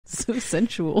So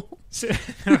sensual.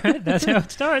 All right, that's how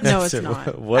it starts. No, it's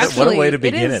not. What a way to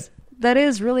begin it. That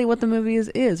is really what the movie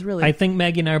is really. I think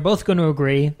Maggie and I are both going to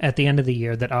agree at the end of the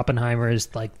year that Oppenheimer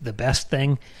is like the best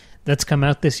thing that's come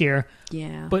out this year.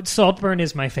 Yeah. But Saltburn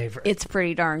is my favorite. It's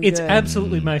pretty darn good. It's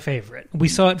absolutely my favorite. We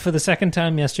saw it for the second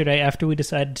time yesterday after we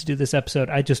decided to do this episode.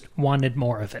 I just wanted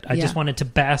more of it. I just wanted to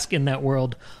bask in that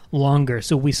world longer.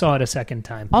 So we saw it a second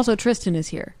time. Also, Tristan is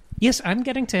here. Yes, I'm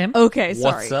getting to him. Okay,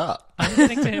 sorry. What's up? I'm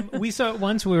getting to him. We saw it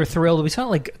once. We were thrilled. We saw it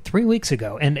like 3 weeks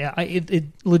ago, and it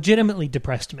legitimately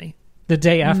depressed me. The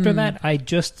day after that, I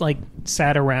just like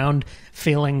sat around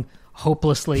feeling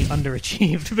hopelessly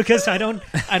underachieved because I don't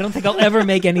think I'll ever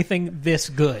make anything this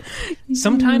good.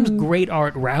 Sometimes great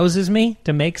art rouses me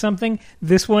to make something.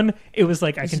 This one, it was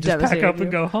like I can just pack up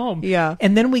and go home. Yeah.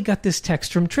 And then we got this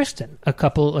text from Tristan a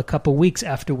couple weeks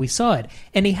after we saw it,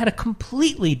 and he had a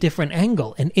completely different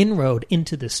angle and inroad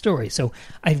into this story. So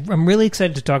I'm really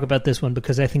excited to talk about this one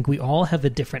because I think we all have a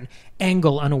different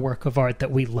angle on a work of art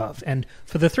that we love. And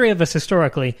for the three of us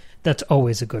historically, that's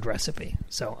always a good recipe.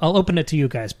 So I'll open it to you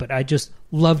guys, but I just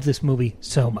loved this movie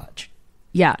so much.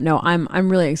 Yeah, no, I'm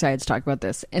really excited to talk about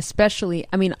this. Especially,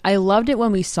 I mean, I loved it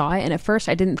when we saw it, and at first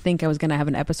I didn't think I was going to have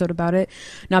an episode about it.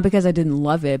 Not because I didn't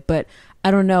love it, but I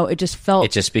don't know, it just felt...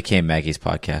 It just became Maggie's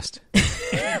podcast.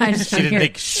 She didn't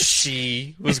think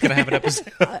she was going to have an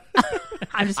episode.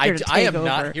 I'm just here to take I am over.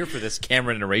 not here for this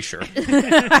Cameron erasure.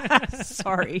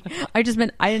 Sorry. I just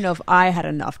meant I didn't know if I had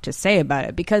enough to say about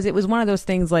it because it was one of those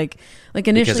things like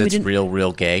initially because we it's didn't...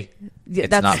 real gay. Yeah,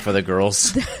 it's not for the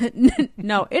girls.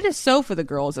 No, it is so for the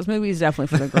girls. This movie is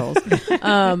definitely for the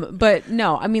girls. But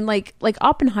no, I mean like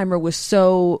Oppenheimer was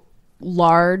so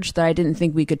large that I didn't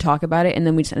think we could talk about it, and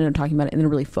then we just ended up talking about it in a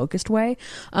really focused way.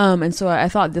 And so I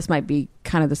thought this might be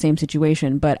kind of the same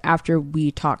situation, but after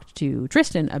we talked to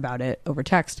Tristan about it over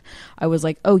text, I was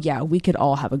like, oh yeah, we could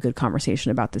all have a good conversation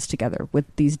about this together with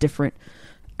these different,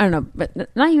 I don't know,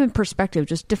 but not even perspective,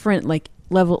 just different like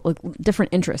level, like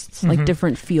different interests, like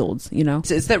different fields, you know?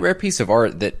 It's that rare piece of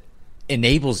art that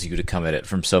enables you to come at it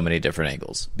from so many different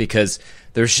angles because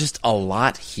there's just a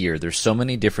lot here. There's so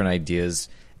many different ideas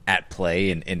at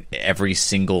play in every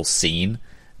single scene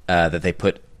that they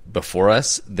put before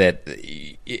us that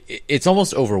it's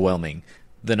almost overwhelming,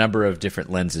 the number of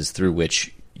different lenses through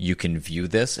which you can view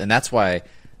this. And that's why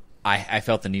I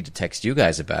felt the need to text you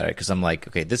guys about it, because I'm like,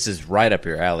 okay, this is right up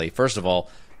your alley. First of all,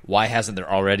 why hasn't there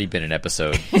already been an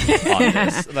episode on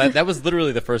this? That was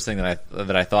literally the first thing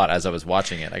that I thought as I was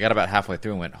watching it. I got about halfway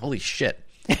through and went, holy shit.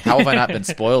 How have I not been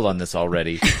spoiled on this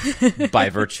already by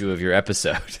virtue of your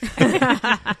episode?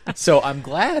 So I'm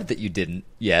glad that you didn't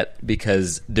yet,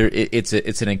 because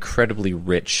it's an incredibly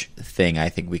rich thing I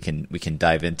think we can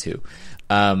dive into.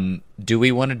 Do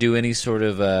we want to do any sort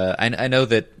of I know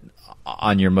that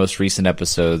on your most recent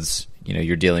episodes, you know,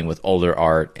 you're dealing with older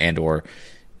art and or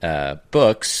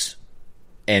books,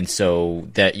 and so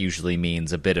that usually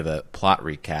means a bit of a plot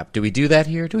recap. Do we do that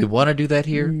here? Do we want to do that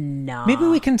here? No. Maybe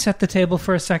we can set the table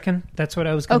for a second. That's what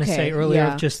I was going to say earlier.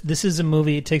 Yeah. Just this is a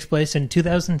movie. It takes place in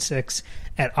 2006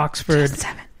 at Oxford.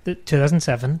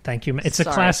 2007. Thank you. It's a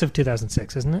class of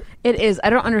 2006, isn't it? It is. I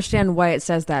don't understand why it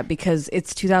says that, because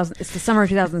it's 2000. It's the summer of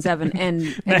 2007,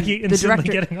 and Maggie the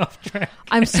director. getting off track.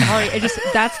 I'm sorry.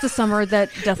 That's the summer that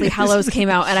Deathly Hallows came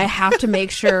out, and I have to make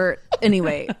sure.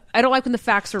 Anyway, I don't like when the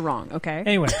facts are wrong. Okay.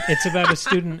 Anyway, it's about a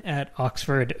student at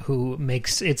Oxford who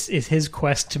makes it's his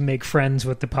quest to make friends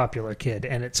with the popular kid,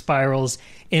 and it spirals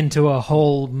into a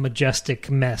whole majestic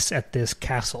mess at this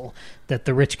castle that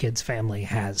the rich kid's family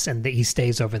has, and that he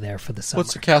stays over there for the summer.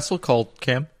 What's the castle called,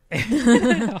 Cam?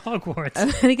 Hogwarts. I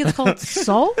think it's called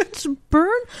Saltburn.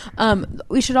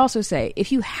 We should also say,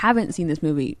 if you haven't seen this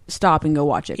movie, stop and go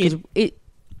watch it, because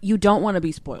you don't want to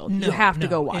be spoiled. You have to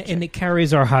go watch it. And it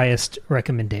carries our highest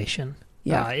recommendation.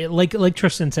 Yeah. Like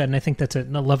Tristan said, and I think that's a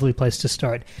lovely place to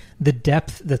start, the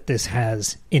depth that this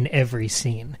has in every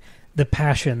scene. The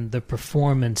passion, the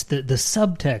performance, the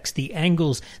subtext, the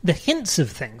angles, the hints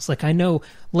of things. Like, I know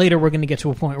later we're going to get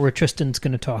to a point where Tristan's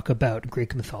going to talk about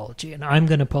Greek mythology, and I'm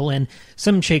going to pull in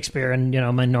some Shakespeare and, you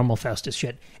know, my normal Faustus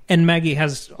shit. And Maggie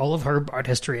has all of her art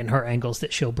history and her angles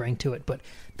that she'll bring to it. But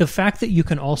the fact that you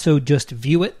can also just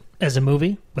view it as a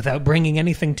movie without bringing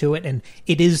anything to it, and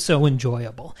it is so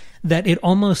enjoyable that it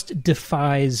almost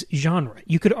defies genre.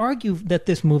 You could argue that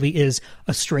this movie is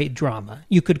a straight drama.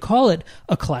 You could call it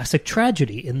a classic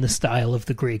tragedy in the style of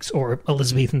the Greeks, or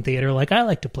Elizabethan theater like I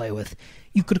like to play with.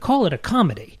 You could call it a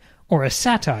comedy, or a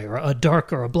satire, a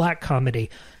dark or a black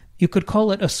comedy. You could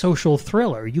call it a social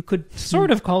thriller. You could sort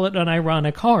of call it an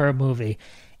ironic horror movie.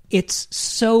 It's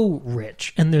so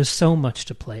rich, and there's so much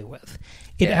to play with.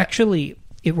 It actually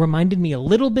it reminded me a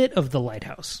little bit of The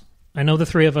Lighthouse. I know the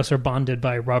three of us are bonded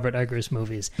by Robert Eggers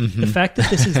movies. The fact that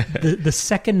this is the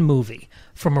second movie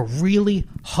from a really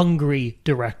hungry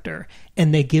director,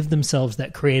 and they give themselves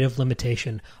that creative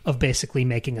limitation of basically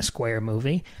making a square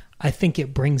movie, I think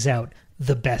it brings out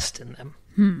the best in them.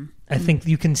 I think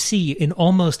you can see in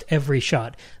almost every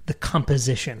shot the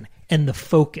composition and the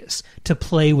focus to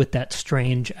play with that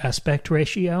strange aspect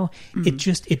ratio.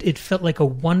 It felt like a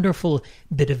wonderful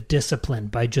bit of discipline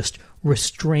by just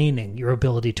restraining your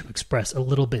ability to express a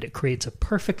little bit. It creates a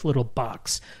perfect little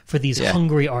box for these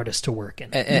hungry artists to work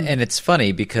in. And it's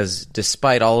funny because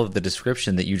despite all of the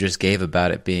description that you just gave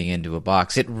about it being into a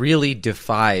box, it really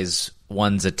defies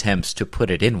one's attempts to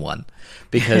put it in one,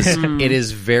 because it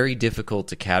is very difficult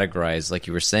to categorize, like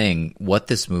you were saying, what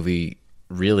this movie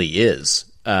really is.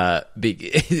 There's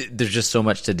just so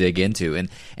much to dig into, and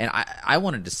I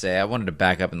wanted to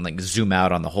back up and like zoom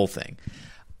out on the whole thing.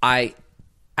 I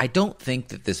don't think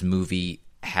that this movie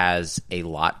has a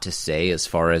lot to say as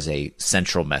far as a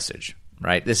central message,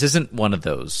 right? This isn't one of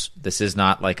those. This is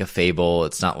not like a fable.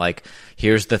 It's not like,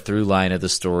 here's the through line of the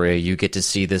story. You get to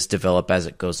see this develop as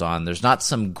it goes on. There's not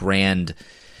some grand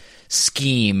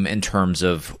scheme in terms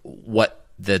of what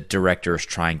the director is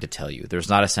trying to tell you. There's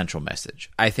not a central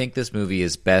message. I think this movie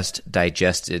is best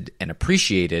digested and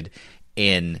appreciated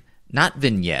in not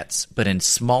vignettes, but in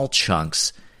small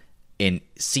chunks, in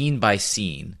scene by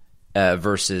scene,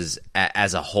 versus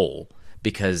as a whole.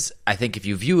 Because I think if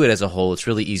you view it as a whole, it's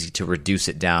really easy to reduce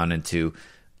it down into,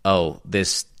 oh,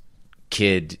 this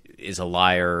kid is a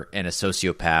liar and a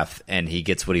sociopath and he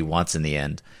gets what he wants in the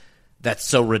end. That's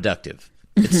so reductive.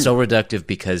 It's so reductive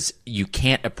because you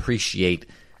can't appreciate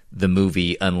the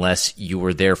movie unless you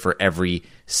were there for every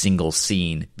single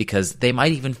scene, because they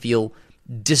might even feel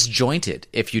disjointed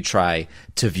if you try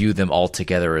to view them all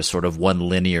together as sort of one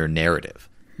linear narrative.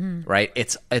 Right?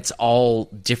 It's all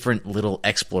different little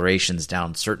explorations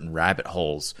down certain rabbit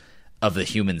holes of the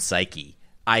human psyche.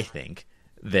 I think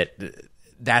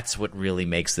that's what really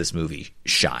makes this movie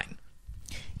shine.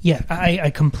 Yeah,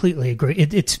 I completely agree.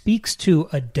 It speaks to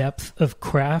a depth of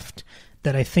craft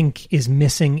that I think is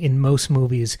missing in most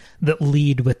movies that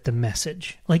lead with the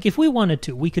message. Like, if we wanted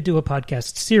to, we could do a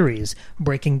podcast series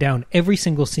breaking down every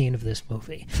single scene of this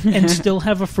movie and still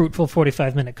have a fruitful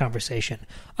 45-minute conversation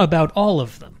about all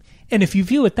of them. And if you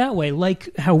view it that way,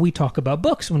 like how we talk about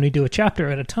books when we do a chapter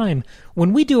at a time,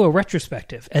 when we do a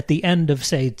retrospective at the end of,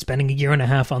 say, spending a year and a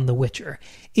half on The Witcher,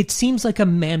 it seems like a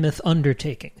mammoth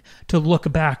undertaking to look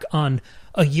back on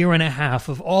a year and a half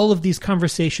of all of these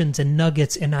conversations and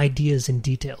nuggets and ideas and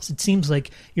details. It seems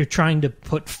like you're trying to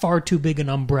put far too big an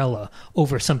umbrella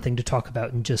over something to talk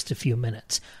about in just a few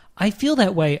minutes. I feel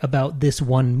that way about this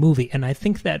one movie, and I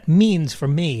think that means for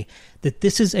me that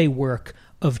this is a work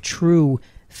of true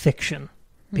fiction,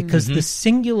 because the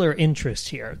singular interest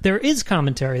here, there is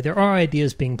commentary, there are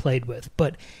ideas being played with,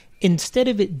 but instead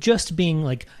of it just being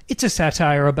like, it's a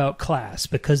satire about class,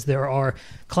 because there are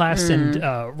class and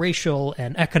racial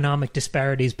and economic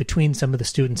disparities between some of the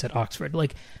students at Oxford.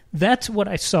 Like, that's what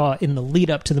I saw in the lead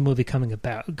up to the movie coming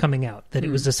out, that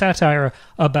it was a satire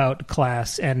about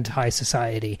class and high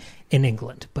society in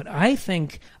England. But I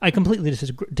think I completely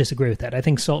disagree with that. I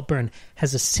think Saltburn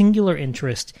has a singular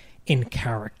interest in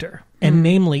character, and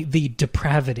namely the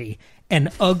depravity and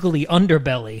ugly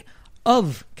underbelly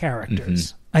of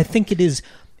characters. I think it is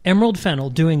Emerald Fennell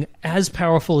doing as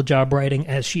powerful a job writing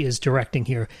as she is directing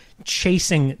here,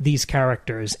 chasing these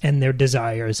characters and their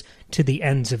desires to the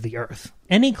ends of the earth.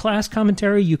 Any class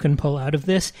commentary you can pull out of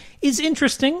this is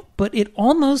interesting, but it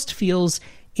almost feels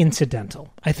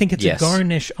incidental. I think it's a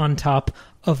garnish on top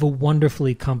of a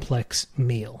wonderfully complex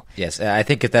meal. Yes, I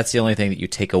think if that's the only thing that you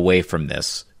take away from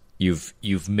this,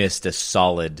 you've missed a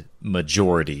solid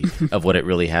majority of what it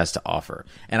really has to offer.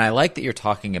 And I like that you're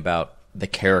talking about the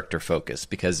character focus,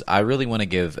 because I really want to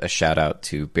give a shout out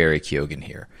to Barry Keoghan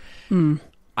here.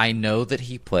 I know that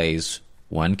he plays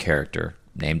one character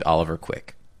named Oliver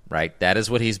Quick, right? That is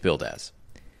what he's billed as.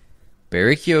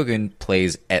 Barry Keoghan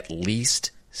plays at least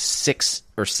 6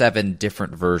 or 7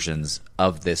 different versions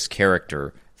of this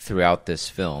character throughout this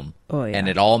film, and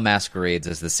it all masquerades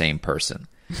as the same person.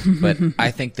 But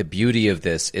I think the beauty of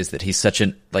this is that he's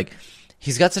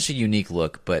he's got such a unique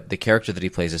look, but the character that he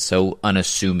plays is so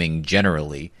unassuming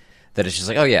generally that it's just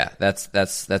like, oh yeah,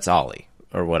 that's Ollie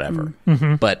or whatever.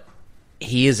 But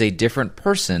he is a different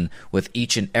person with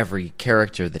each and every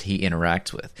character that he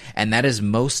interacts with. And that is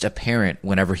most apparent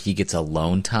whenever he gets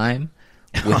alone time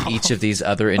with each of these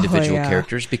other individual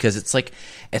characters, because it's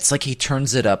like he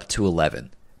turns it up to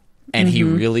 11. And he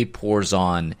really pours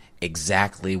on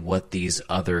exactly what these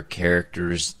other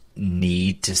characters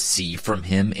need to see from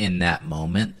him in that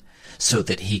moment so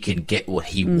that he can get what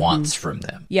he wants from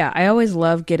them. Yeah, I always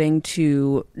love getting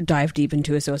to dive deep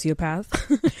into a sociopath.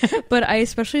 But I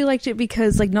especially liked it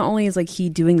because, like, not only is, like, he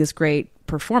doing this great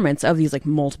performance of these, like,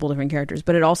 multiple different characters,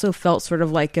 but it also felt sort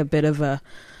of like a bit of a,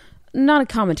 not a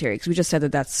commentary, because we just said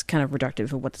that that's kind of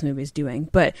reductive of what this movie is doing,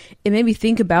 but it made me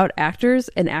think about actors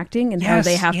and acting and how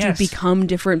they have to become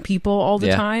different people all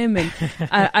the time. And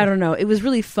I don't know, it was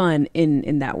really fun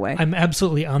in that way. I'm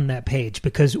absolutely on that page,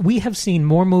 because we have seen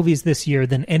more movies this year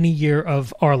than any year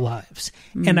of our lives.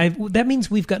 And that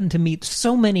means we've gotten to meet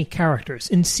so many characters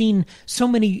and seen so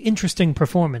many interesting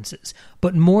performances.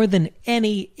 But more than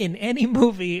any in any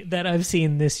movie that I've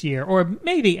seen this year, or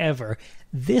maybe ever,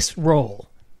 this role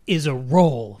is a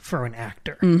role for an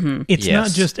actor. It's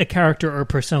not just a character or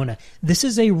persona. This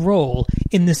is a role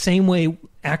in the same way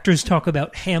actors talk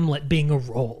about Hamlet being a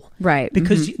role. Right.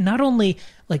 Because not only,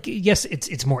 like, yes,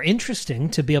 it's more interesting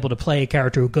to be able to play a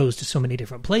character who goes to so many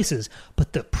different places,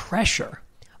 but the pressure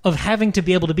of having to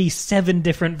be able to be 7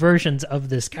 different versions of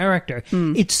this character,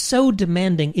 it's so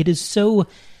demanding. It is so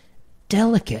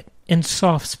delicate and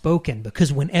soft-spoken,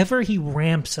 because whenever he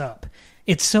ramps up,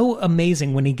 it's so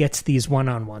amazing when he gets these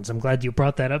one-on-ones. I'm glad you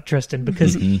brought that up, Tristan,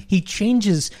 because he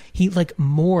changes, he, like,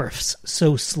 morphs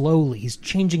so slowly. He's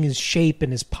changing his shape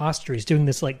and his posture. He's doing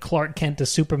this, like, Clark Kent to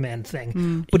Superman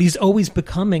thing. But he's always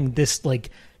becoming this, like,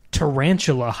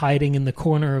 tarantula hiding in the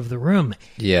corner of the room.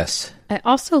 Yes. I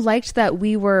also liked that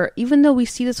we were, even though we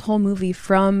see this whole movie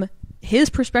from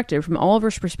his perspective, from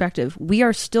Oliver's perspective, we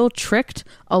are still tricked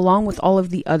along with all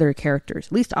of the other characters.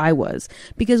 At least I was.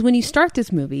 Because when you start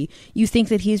this movie, you think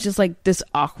that he's just like this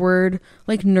awkward,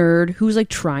 like, nerd who's like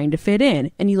trying to fit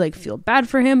in. And you like feel bad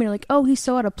for him. And you're like, oh, he's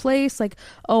so out of place. Like,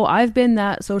 oh, I've been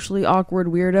that socially awkward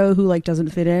weirdo who like doesn't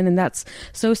fit in. And that's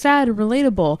so sad and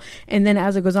relatable. And then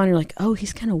as it goes on, you're like, oh,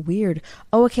 he's kind of weird.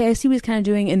 Oh, okay, I see what he's kind of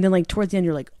doing. And then like towards the end,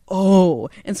 you're like, oh.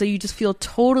 And so you just feel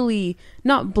totally,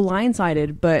 not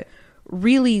blindsided, but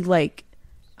really, like,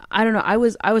 I don't know, I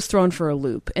was thrown for a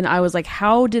loop, and I was like,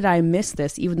 how did I miss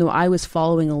this, even though I was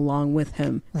following along with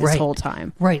him this whole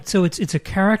time? Right. So it's a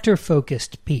character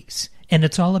focused piece, and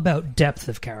it's all about depth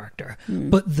of character.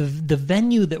 But the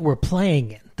venue that we're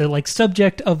playing in, the like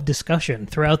subject of discussion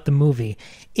throughout the movie,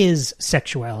 is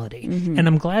sexuality. And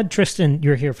I'm glad, Tristan,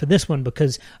 you're here for this one,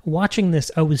 because watching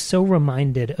this, I was so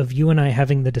reminded of you and I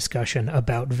having the discussion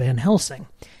about Van Helsing,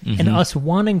 and us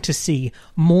wanting to see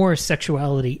more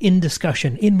sexuality in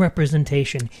discussion, in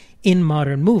representation, in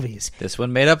modern movies. This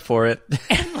one made up for it.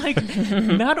 And like,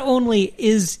 not only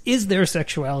is there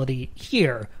sexuality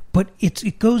here, but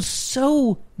it goes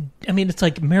so, I mean, it's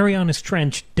like Marianas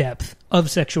Trench depth of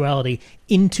sexuality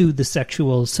into the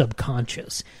sexual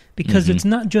subconscious. Because it's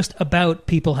not just about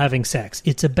people having sex.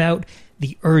 It's about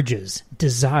the urges,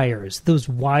 desires, those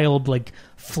wild, like,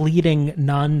 fleeting,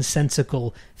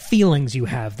 nonsensical feelings you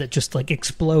have that just, like,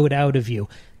 explode out of you.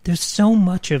 There's so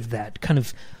much of that kind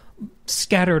of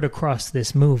scattered across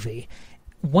this movie.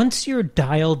 Once you're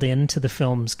dialed into the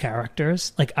film's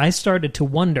characters, like, I started to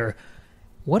wonder,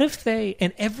 what if they,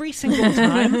 and every single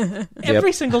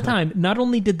time, not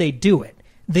only did they do it,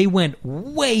 they went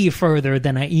way further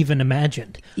than I even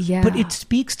imagined. Yeah. But it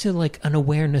speaks to like an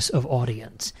awareness of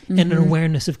audience and an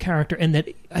awareness of character. And that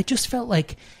I just felt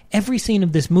like every scene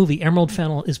of this movie, Emerald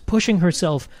Fennell is pushing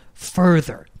herself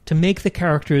further to make the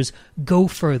characters go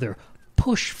further,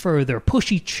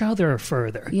 push each other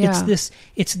further. Yeah.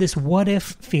 It's this what if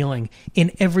feeling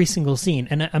in every single scene.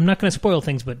 And I'm not going to spoil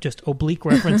things, but just oblique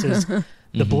references.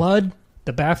 The blood,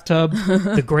 the bathtub,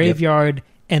 the graveyard,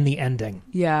 and the ending.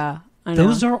 Yeah. I know.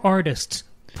 Those are artists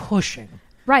pushing.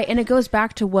 Right, and it goes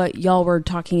back to what y'all were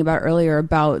talking about earlier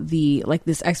about the, like,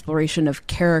 this exploration of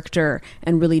character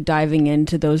and really diving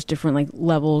into those different, like,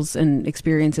 levels and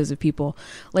experiences of people.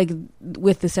 Like,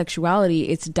 with the sexuality,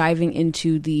 it's diving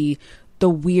into the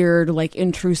weird, like,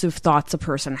 intrusive thoughts a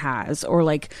person has, or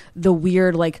like the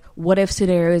weird, like, what if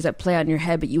scenarios that play out in your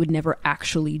head but you would never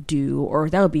actually do, or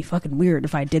that would be fucking weird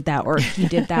if I did that, or if he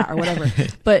did that, or whatever.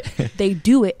 But they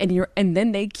do it, and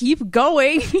then they keep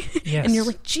going. Yes. And you're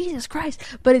like, Jesus Christ.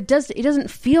 But it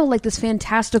doesn't feel like this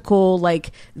fantastical,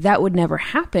 like, that would never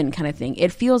happen kind of thing.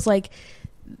 It feels like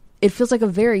a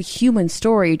very human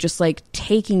story, just like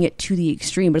taking it to the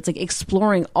extreme, but it's like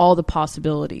exploring all the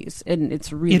possibilities, and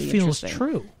it's really feels interesting.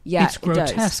 True. Yeah, it's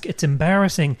grotesque, it it's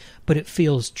embarrassing, but it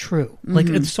feels true. Like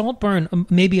Saltburn,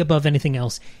 maybe above anything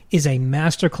else, is a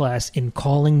masterclass in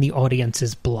calling the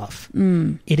audience's bluff.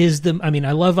 It is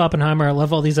I love Oppenheimer, I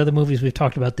love all these other movies we've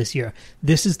talked about this year.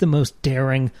 This is the most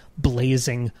daring,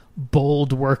 blazing,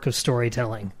 bold work of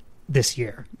storytelling this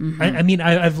year. I mean,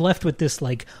 I've left with this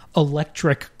like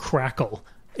electric crackle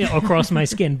across my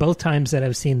skin both times that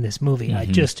I've seen this movie. I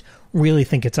just really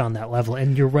think it's on that level.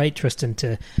 And you're right, Tristan,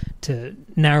 to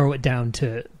narrow it down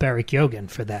to Barry Keoghan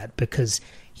for that, because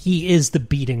he is the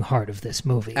beating heart of this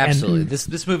movie. Absolutely.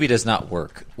 This movie does not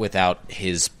work without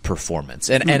his performance.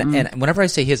 And whenever I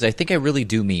say his, I think I really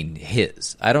do mean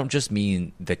his. I don't just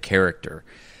mean the character.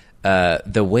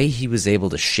 The way he was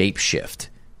able to shapeshift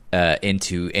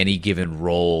into any given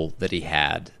role that he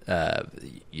had,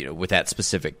 with that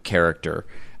specific character,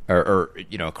 or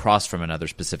across from another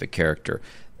specific character,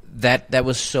 that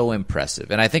was so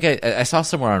impressive. And I think I saw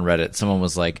somewhere on Reddit, someone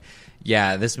was like,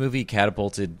 "Yeah, this movie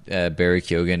catapulted Barry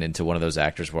Keoghan into one of those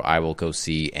actors where I will go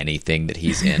see anything that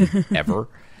he's in ever."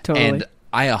 Totally. And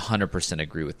I 100%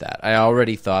 agree with that. I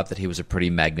already thought that he was a pretty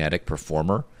magnetic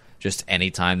performer, just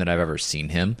any time that I've ever seen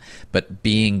him. But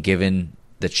being given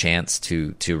the chance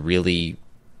to really,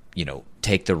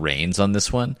 take the reins on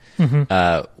this one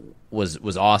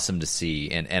was awesome to see,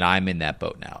 and I'm in that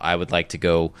boat now. I would like to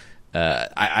go.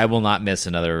 I will not miss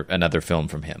another film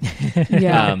from him.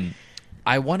 Yeah.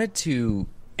 I wanted to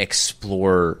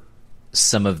explore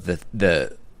some of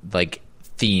the like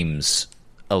themes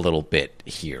a little bit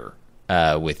here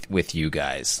with you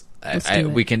guys.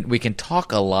 We can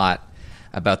talk a lot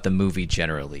about the movie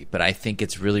generally, but I think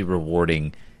it's really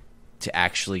rewarding to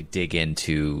actually dig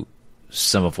into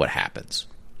some of what happens.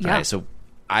 Yeah. Right?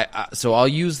 So I'll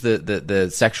use the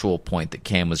sexual point that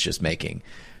Cam was just making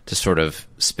to sort of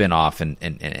spin off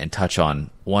and touch on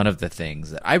one of the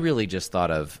things that I really just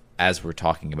thought of as we're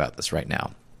talking about this right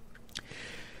now.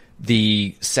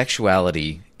 The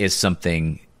sexuality is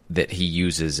something that he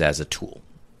uses as a tool.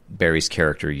 Barry's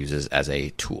character uses as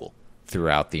a tool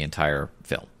throughout the entire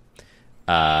film.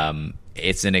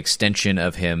 It's an extension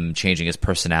of him changing his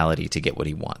personality to get what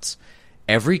he wants.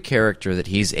 Every character that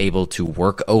he's able to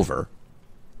work over,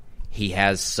 he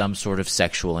has some sort of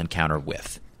sexual encounter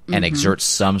with and exerts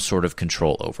some sort of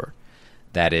control over.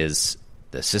 That is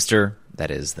the sister, that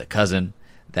is the cousin,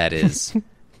 that is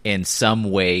in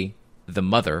some way the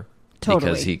mother.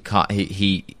 Totally. Because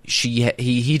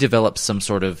he develops some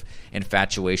sort of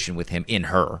infatuation with him in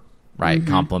her, right?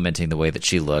 Complimenting the way that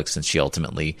she looks, and she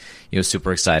ultimately,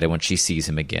 super excited when she sees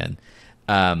him again.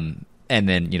 And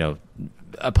then,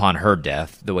 upon her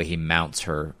death, the way he mounts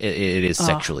her, it is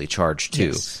sexually charged too,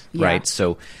 yes. right? Yeah.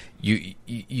 So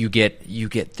you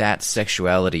get that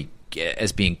sexuality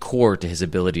as being core to his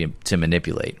ability to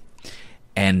manipulate.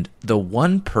 And the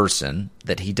one person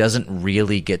that he doesn't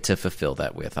really get to fulfill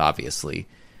that with, obviously,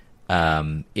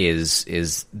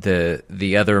 is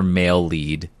the other male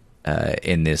lead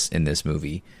in this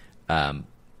movie,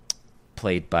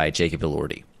 played by Jacob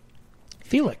Elordi.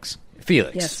 Felix.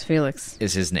 Yes, Felix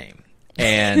is his name,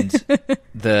 and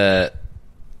the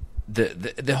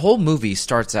whole movie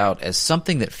starts out as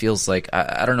something that feels like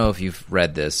I don't know if you've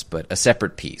read this, but a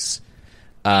separate piece.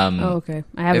 Okay.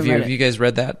 I haven't read it. Have you guys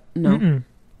read that? No. Mm-mm.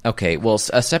 Okay, well,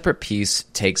 a separate piece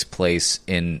takes place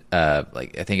in, I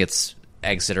think it's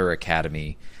Exeter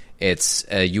Academy. It's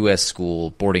a U.S.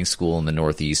 boarding school in the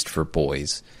Northeast for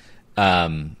boys.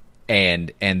 And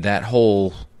that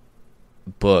whole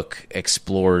book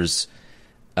explores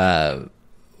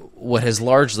what has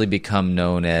largely become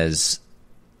known as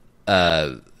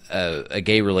a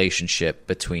gay relationship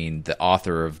between the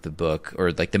author of the book,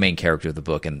 or like the main character of the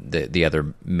book, and the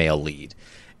other male lead.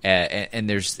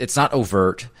 And it's not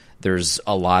overt. There's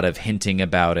a lot of hinting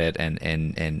about it,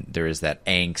 and there is that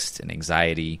angst and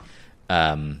anxiety,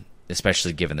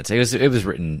 especially given that it was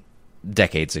written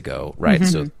decades ago, right?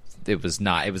 So it was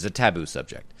a taboo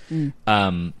subject.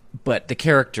 But the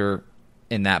character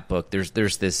in that book,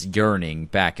 there's this yearning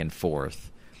back and forth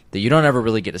that you don't ever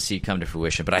really get to see come to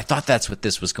fruition. But I thought that's what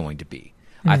this was going to be.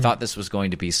 I thought this was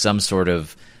going to be some sort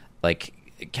of like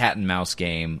cat and mouse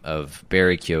game of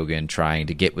Barry Keoghan trying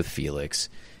to get with Felix,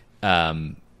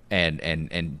 and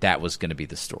that was going to be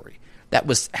the story. That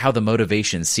was how the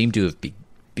motivation seemed to have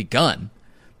begun.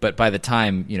 But by the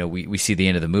time we see the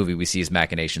end of the movie, we see his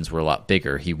machinations were a lot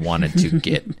bigger. He wanted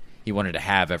to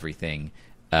have everything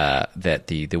that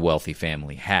the wealthy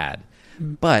family had.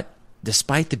 But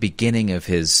despite the beginning of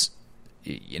his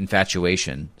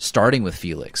infatuation, starting with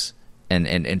Felix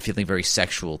and feeling very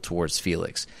sexual towards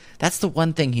Felix, that's the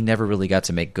one thing he never really got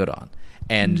to make good on.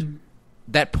 And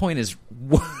that point is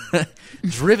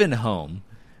driven home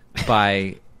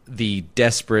by the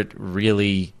desperate,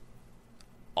 really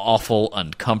awful,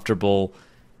 uncomfortable,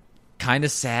 kind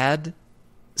of sad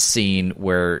scene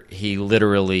where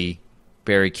Barry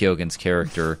Keoghan's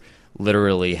character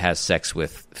literally has sex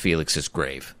with Felix's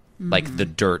grave, like the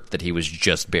dirt that he was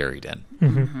just buried in.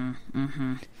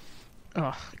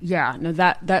 Oh, yeah. No,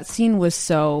 that scene was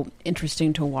so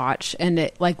interesting to watch. And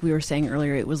it, like we were saying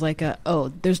earlier, it was like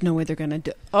there's no way they're going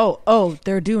to do,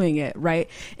 they're doing it, right?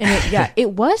 And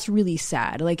it was really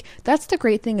sad. Like, that's the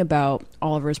great thing about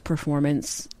Oliver's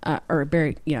performance, or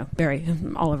Barry,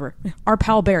 Oliver, our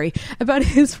pal Barry, about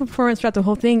his performance throughout the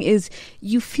whole thing is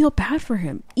you feel bad for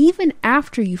him. Even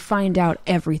after you find out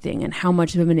everything and how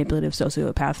much of a manipulative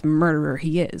sociopath murderer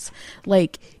he is.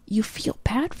 Like, you feel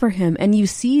bad for him, and you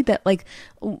see that like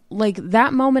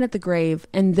that moment at the grave,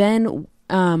 and then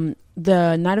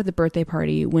the night of the birthday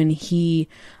party when he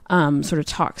sort of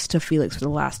talks to Felix for the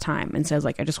last time and says,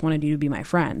 like, I just wanted you to be my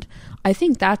friend. I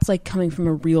think that's like coming from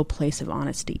a real place of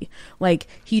honesty. Like,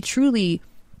 he truly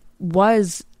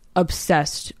was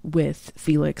obsessed with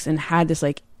Felix and had this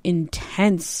like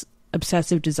intense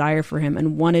obsessive desire for him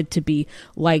and wanted to be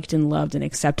liked and loved and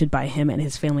accepted by him and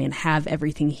his family and have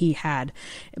everything he had.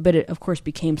 But it, of course,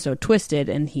 became so twisted,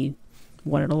 and he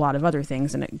wanted a lot of other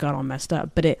things, and it got all messed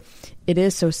up. But it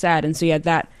is so sad. And so, yeah,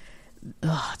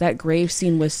 that grave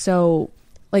scene was so,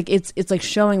 like, it's like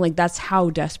showing, like, that's how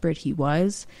desperate he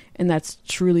was, and that's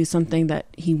truly something that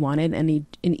he wanted. And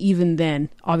even then,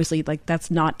 obviously, like,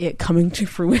 that's not it coming to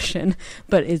fruition,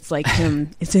 but it's like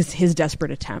it's his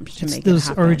desperate attempt to make it happen.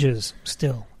 Those urges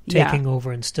still taking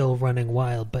over and still running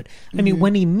wild. But I mean,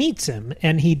 when he meets him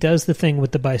and he does the thing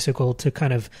with the bicycle to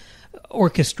kind of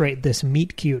orchestrate this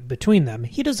meet cute between them,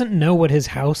 he doesn't know what his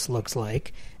house looks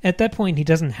like. At that point, he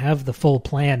doesn't have the full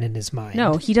plan in his mind.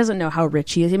 No, he doesn't know how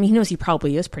rich he is. I mean, he knows he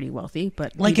probably is pretty wealthy,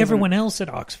 but like everyone else at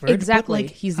Oxford. Exactly.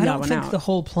 Like, he's I the don't one think out. the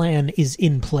whole plan is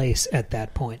in place at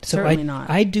that point. So Certainly not.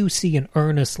 I do see an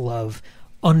earnest love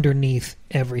underneath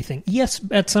everything. Yes,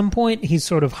 at some point he's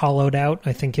sort of hollowed out.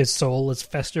 I think his soul is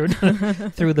festered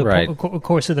through the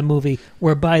course of the movie,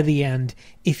 where by the end,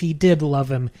 if he did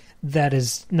love him, that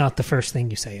is not the first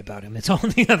thing you say about him. It's all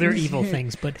the other evil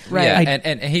things. But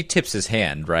and he tips his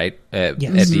hand, right? At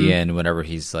the end, whenever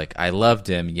he's like, I loved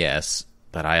him, yes,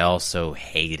 but I also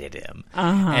hated him.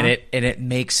 And it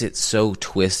makes it so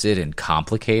twisted and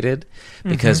complicated,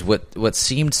 because what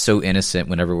seemed so innocent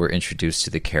whenever we're introduced to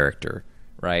the character,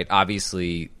 right?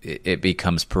 Obviously, it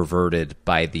becomes perverted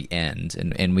by the end,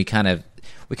 and we kind of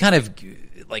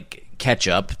like catch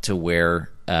up to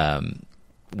where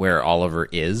Oliver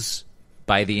is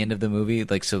by the end of the movie.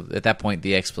 Like, so at that point,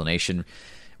 the explanation,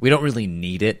 we don't really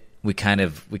need it. We kind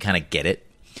of get it,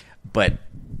 but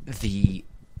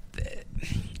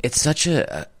it's such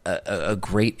a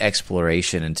great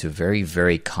exploration into very,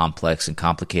 very complex and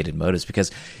complicated motives,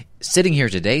 because sitting here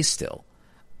today still,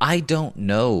 I don't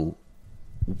know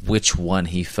which one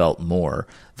he felt more,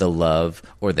 the love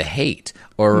or the hate,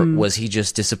 or was he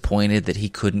just disappointed that he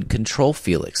couldn't control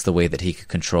Felix the way that he could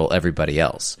control everybody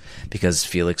else, because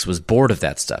Felix was bored of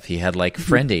that stuff. He had like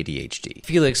friend ADHD.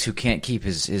 Felix, who can't keep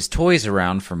his toys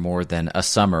around for more than a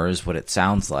summer, is what it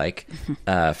sounds like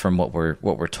from what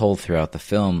we're told throughout the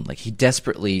film. Like, he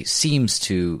desperately seems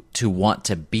to want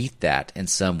to beat that in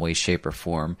some way, shape, or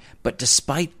form, but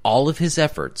despite all of his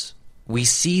efforts, we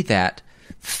see that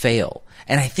fail.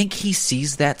 And I think he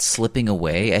sees that slipping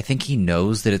away. I think he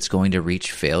knows that it's going to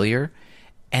reach failure.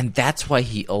 And that's why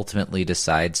he ultimately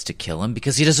decides to kill him,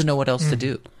 because he doesn't know what else to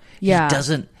do. Yeah.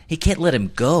 He can't let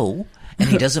him go, and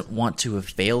he doesn't want to have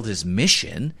failed his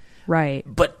mission. Right.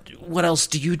 But what else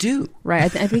do you do? Right.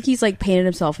 I think he's like painted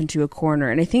himself into a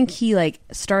corner. And I think he like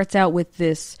starts out with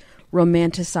this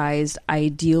romanticized,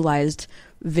 idealized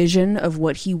vision of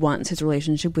what he wants his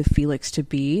relationship with Felix to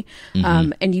be.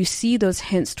 And you see those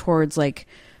hints towards like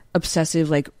obsessive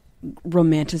like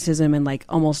romanticism and like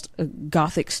almost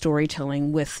gothic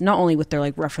storytelling, with not only with their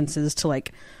like references to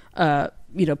like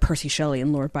Percy Shelley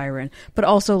and Lord Byron, but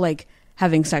also like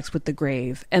having sex with the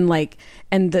grave, and like,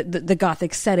 and the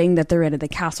gothic setting that they're in at the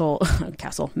castle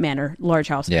manor, large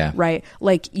house, right?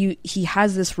 Like he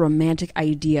has this romantic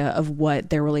idea of what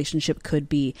their relationship could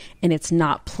be, and it's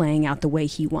not playing out the way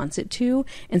he wants it to.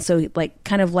 And so like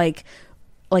kind of like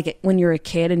when you're a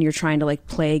kid and you're trying to like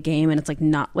play a game and it's like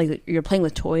not, like you're playing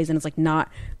with toys and it's like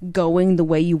not going the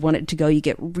way you want it to go, you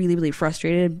get really, really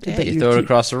frustrated. Yeah, you throw it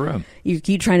across the room. You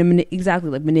keep trying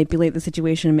to manipulate the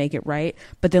situation and make it right.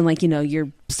 But then like, your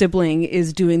sibling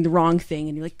is doing the wrong thing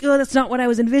and you're like, oh, that's not what I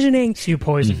was envisioning. So you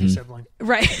poison your sibling.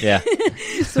 Right. Yeah.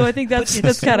 So I think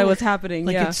that's kind of what's happening.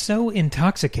 Like, it's so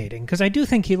intoxicating, because I do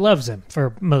think he loves him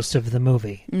for most of the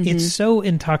movie. It's so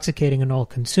intoxicating and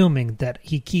all-consuming that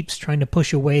he keeps trying to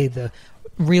push away the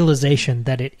realization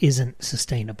that it isn't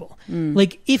sustainable.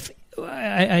 Like, if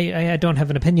I don't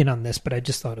have an opinion on this, but I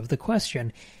just thought of the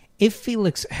question: if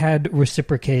Felix had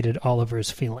reciprocated Oliver's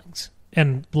feelings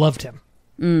and loved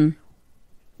him,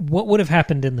 what would have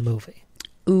happened in the movie?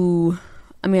 Ooh,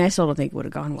 I mean, I still don't think it would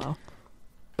have gone well.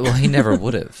 Well, he never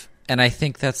would have, and I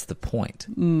think that's the point.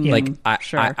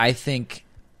 Sure. I think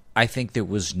there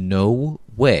was no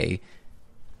way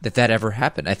that ever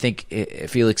happened. I think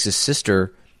Felix's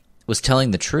sister was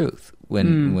telling the truth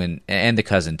when and the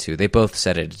cousin too. They both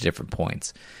said it at different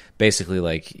points. Basically,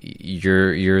 like,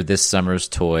 you're this summer's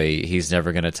toy. He's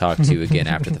never going to talk to you again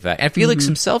after the fact. And Felix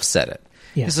himself said it.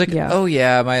 Yeah. He's like, oh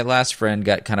yeah, my last friend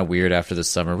got kind of weird after the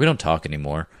summer. We don't talk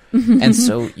anymore. And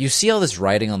so you see all this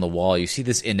writing on the wall. You see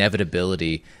this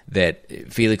inevitability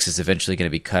that Felix is eventually going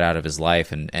to be cut out of his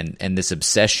life, and this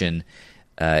obsession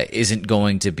isn't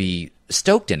going to be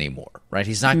stoked anymore, right?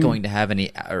 He's not going to have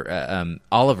any.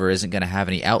 Oliver isn't going to have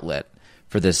any outlet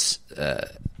for this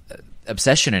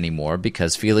obsession anymore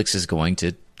because Felix is going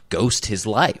to ghost his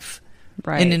life.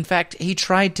 Right. And in fact, he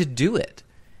tried to do it.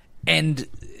 And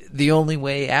the only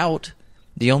way out,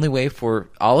 the only way for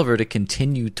Oliver to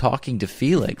continue talking to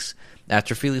Felix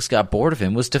after Felix got bored of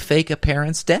him was to fake a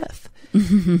parent's death.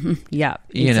 Yeah,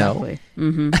 you exactly.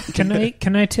 know.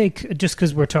 Can I take, just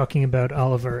because we're talking about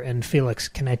Oliver and Felix,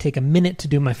 can I take a minute to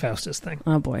do my Faustus thing?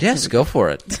 Oh boy. Yes, go for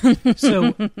it.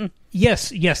 So, yes,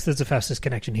 there's a Faustus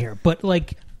connection here, but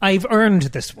like, I've earned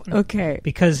this one. Okay.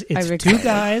 Because it's two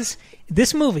guys.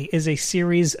 This movie is a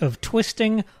series of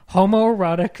twisting,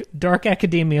 homoerotic, dark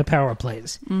academia power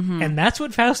plays. Mm-hmm. And that's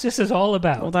what Faustus is all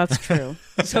about. Well, that's true.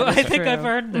 So I think I've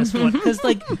earned this one. Because,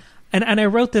 like, and I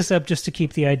wrote this up just to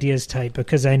keep the ideas tight,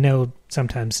 because I know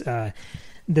sometimes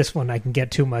this one I can get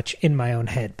too much in my own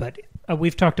head. But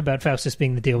we've talked about Faustus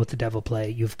being the deal with the devil play.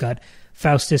 You've got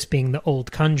Faustus being the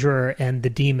old conjurer and the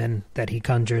demon that he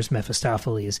conjures,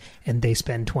 Mephistopheles, and they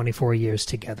spend 24 years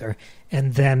together.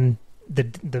 And then the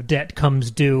debt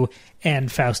comes due,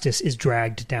 and Faustus is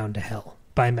dragged down to hell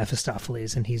by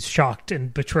Mephistopheles, and he's shocked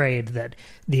and betrayed that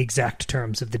the exact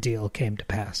terms of the deal came to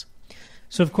pass.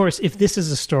 So, of course, if this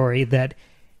is a story that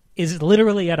is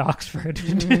literally at Oxford,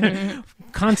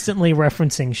 constantly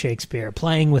referencing Shakespeare,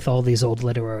 playing with all these old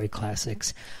literary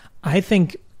classics, I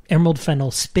think Emerald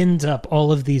Fennell spins up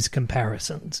all of these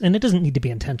comparisons. And it doesn't need to be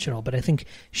intentional, but I think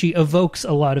she evokes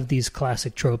a lot of these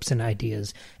classic tropes and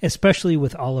ideas, especially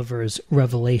with Oliver's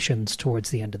revelations towards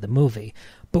the end of the movie.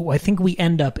 But I think we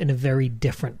end up in a very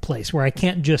different place, where I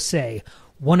can't just say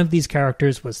one of these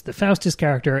characters was the Faustus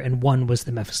character and one was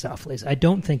the Mephistopheles. I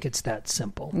don't think it's that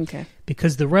simple. Okay.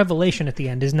 Because the revelation at the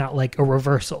end is not like a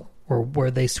reversal or where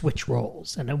they switch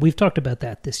roles. And we've talked about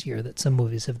that this year, that some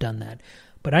movies have done that.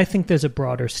 But I think there's a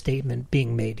broader statement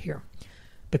being made here.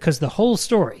 Because the whole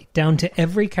story, down to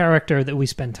every character that we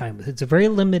spend time with, it's a very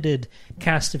limited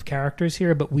cast of characters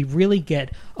here, but we really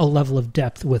get a level of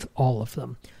depth with all of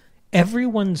them.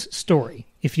 Everyone's story,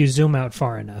 if you zoom out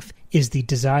far enough, is the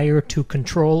desire to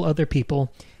control other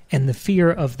people and the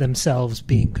fear of themselves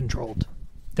being controlled.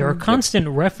 There are constant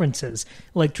references,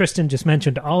 like Tristan just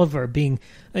mentioned, Oliver being,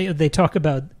 they talk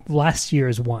about last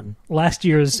year's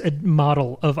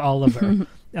model of Oliver.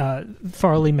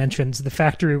 Farley mentions the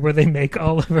factory where they make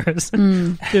Olivers.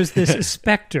 There's this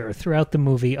specter throughout the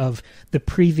movie of the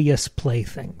previous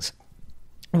playthings,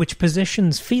 which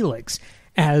positions Felix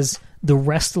as the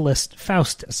restless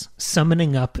Faustus,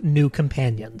 summoning up new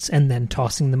companions and then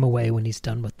tossing them away when he's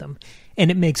done with them.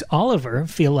 And it makes Oliver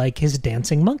feel like his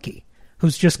dancing monkey,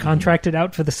 who's just contracted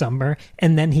out for the summer,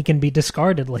 and then he can be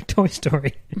discarded like Toy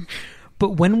Story.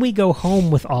 But when we go home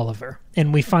with Oliver,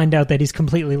 and we find out that he's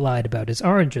completely lied about his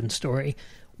origin story,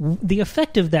 the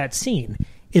effect of that scene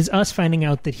is us finding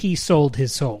out that he sold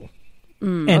his soul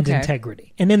and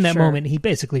integrity. And in that moment, he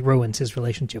basically ruins his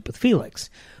relationship with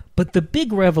Felix. But the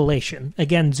big revelation,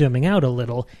 again zooming out a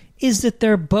little, is that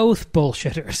they're both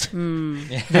bullshitters.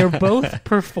 They're both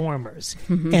performers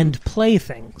and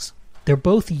playthings. They're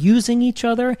both using each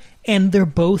other, and they're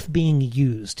both being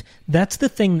used. That's the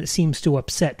thing that seems to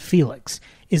upset Felix,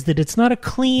 is that it's not a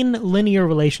clean, linear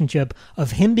relationship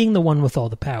of him being the one with all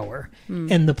the power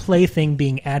and the plaything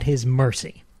being at his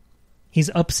mercy. He's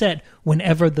upset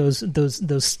whenever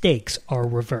those stakes are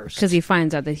reversed. Because he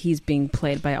finds out that he's being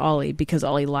played by Ollie because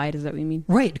Ollie lied. Is that what you mean?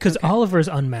 Right, because Oliver's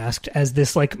unmasked as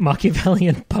this like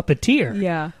Machiavellian puppeteer.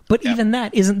 Yeah. But even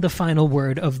that isn't the final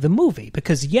word of the movie.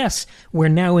 Because yes, we're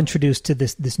now introduced to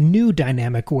this new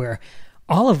dynamic where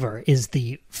Oliver is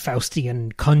the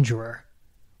Faustian conjurer.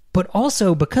 But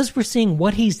also, because we're seeing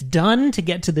what he's done to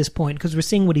get to this point, because we're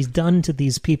seeing what he's done to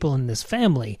these people in this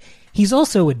family, he's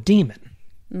also a demon.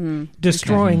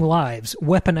 Destroying lives,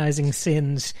 weaponizing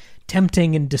sins,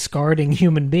 tempting and discarding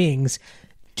human beings,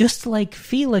 just like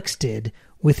Felix did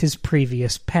with his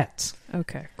previous pets.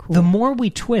 Okay, cool. The more we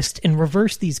twist and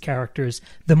reverse these characters,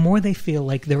 the more they feel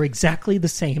like they're exactly the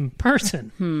same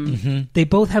person. Mm-hmm. They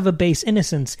both have a base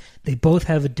innocence. They both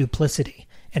have a duplicity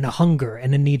and a hunger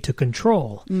and a need to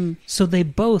control. So they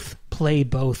both play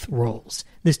both roles.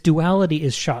 This duality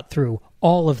is shot through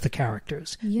all of the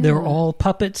characters. Yeah. They're all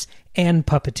puppets and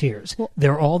puppeteers.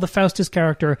 They're all the Faustus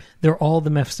character. They're all the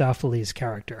Mephistopheles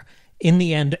character. In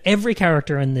the end, every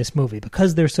character in this movie,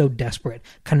 because they're so desperate,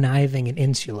 conniving, and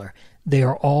insular, they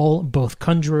are all both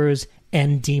conjurers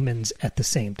and demons at the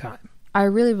same time. I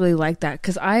really, really like that,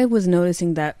 because I was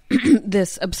noticing that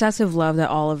this obsessive love that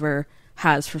Oliver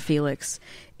has for Felix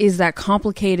is that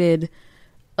complicated,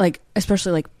 like,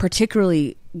 especially, like,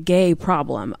 particularly gay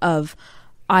problem of,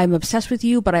 I'm obsessed with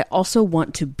you, but I also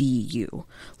want to be you.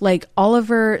 Like,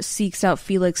 Oliver seeks out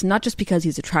Felix not just because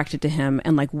he's attracted to him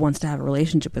and, like, wants to have a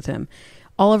relationship with him.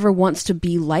 Oliver wants to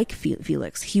be like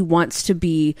Felix. He wants to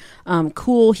be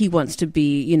cool. He wants to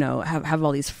be, you know, have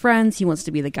all these friends. He wants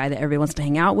to be the guy that everybody wants to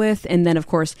hang out with. And then, of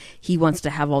course, he wants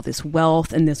to have all this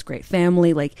wealth and this great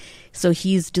family. Like, so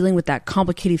he's dealing with that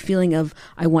complicated feeling of,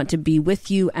 I want to be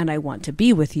with you and I want to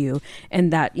be with you.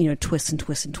 And that, you know, twists and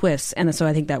twists and twists. And so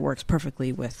I think that works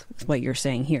perfectly with what you're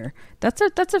saying here. That's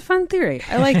a fun theory.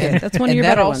 I like it. That's one of your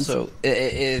better ones. And that also,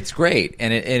 it's great.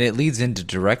 And it leads into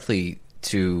directly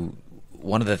to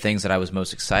one of the things that I was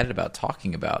most excited about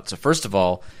talking about. So first of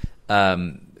all,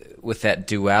 with that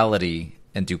duality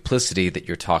and duplicity that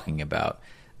you're talking about,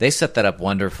 they set that up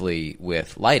wonderfully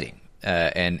with lighting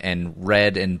and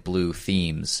red and blue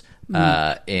themes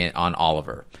on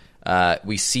Oliver.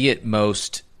 We see it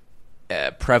most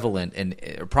prevalent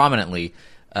and prominently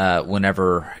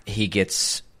whenever he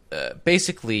gets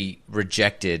basically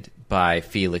rejected by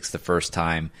Felix the first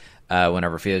time.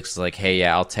 Whenever Felix is like, "Hey,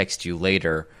 yeah, I'll text you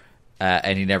later."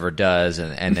 And he never does,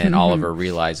 and then Oliver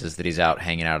realizes that he's out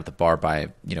hanging out at the bar by,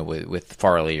 you know, with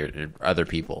Farley or other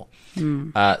people.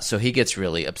 So he gets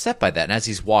really upset by that. And as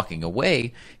he's walking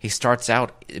away, he starts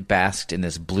out basked in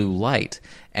this blue light.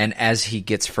 And as he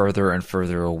gets further and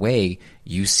further away,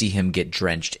 you see him get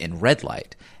drenched in red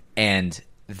light. And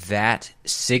that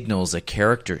signals a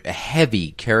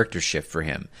heavy character shift for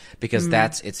him, because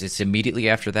it's immediately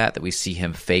after that we see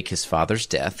him fake his father's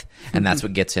death, and that's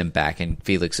what gets him back in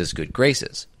Felix's good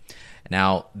graces.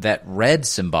 Now, that red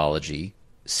symbology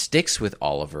sticks with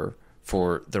Oliver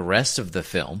for the rest of the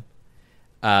film,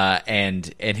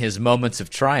 and in his moments of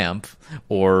triumph,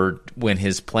 or when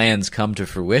his plans come to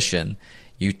fruition,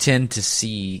 you tend to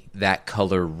see that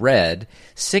color red,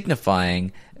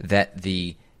 signifying that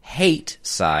the hate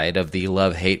side of the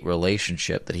love-hate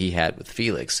relationship that he had with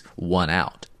Felix won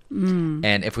out.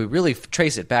 And if we really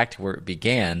trace it back to where it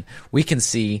began, we can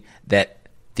see that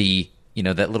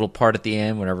that little part at the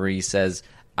end, whenever he says,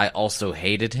 "I also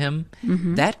hated him,"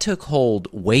 that took hold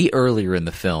way earlier in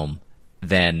the film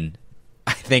than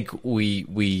I think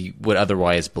we would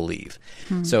otherwise believe.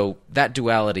 So that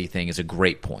duality thing is a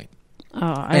great point. Oh,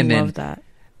 I love that.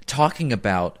 Talking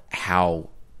about how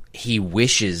he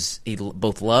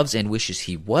both loves and wishes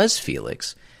he was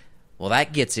Felix. Well,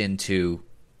 that gets into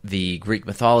the Greek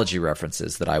mythology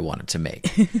references that I wanted to make.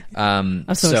 I'm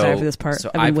so excited for this part. So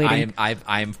I've been waiting.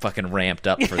 I'm fucking ramped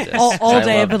up for this. all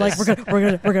day I've been like,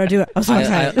 we're gonna do it. I'm so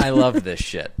excited. I love this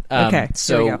shit. Okay,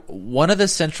 so one of the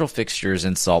central fixtures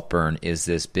in Saltburn is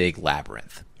this big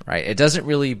labyrinth. Right? It doesn't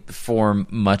really form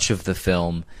much of the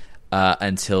film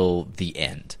until the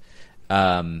end.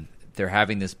 They're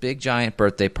having this big giant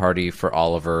birthday party for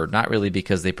Oliver, not really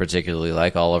because they particularly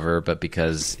like Oliver, but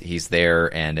because he's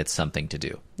there and it's something to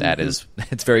do. It's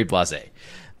very blasé.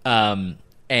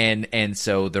 And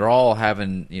so they're all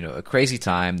having, you know, a crazy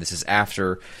time. This is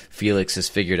after Felix has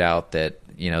figured out that,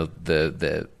 you know,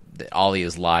 that Ollie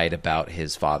has lied about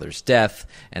his father's death,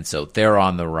 and so they're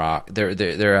on the rock.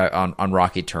 They're on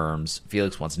rocky terms.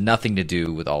 Felix wants nothing to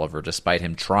do with Oliver, despite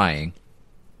him trying.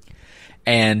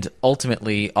 And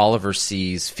ultimately, Oliver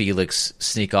sees Felix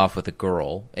sneak off with a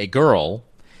girl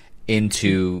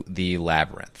into the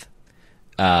labyrinth,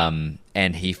 and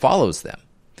he follows them.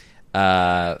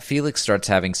 Felix starts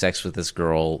having sex with this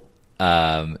girl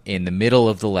in the middle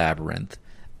of the labyrinth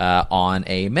on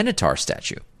a Minotaur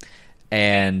statue.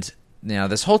 And now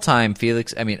this whole time,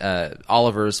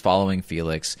 Oliver is following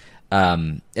Felix.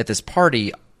 At this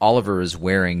party, Oliver is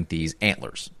wearing these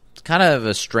antlers. Kind of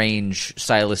a strange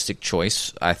stylistic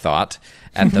choice, I thought,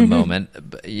 at the moment,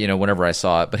 you know, whenever I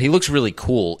saw it. But he looks really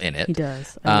cool in it. He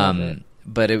does. I love it.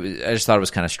 But I just thought it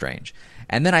was kind of strange.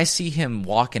 And then I see him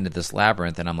walk into this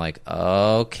labyrinth, and I'm like,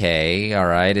 okay, all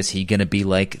right, is he going to be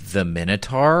like the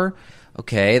Minotaur?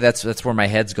 okay, that's where my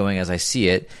head's going as I see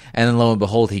it. And then lo and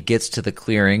behold, he gets to the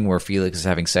clearing where Felix is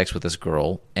having sex with this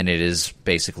girl, and it is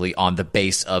basically on the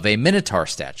base of a Minotaur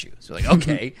statue. So like,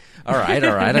 okay, all right.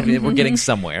 I mean, we're getting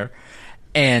somewhere.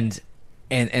 And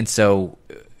so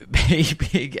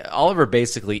Oliver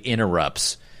basically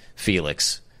interrupts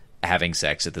Felix having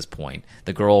sex at this point.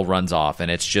 The girl runs off, and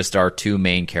it's just our two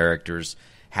main characters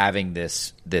having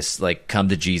this like come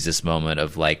to Jesus moment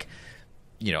of like,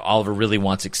 you know, Oliver really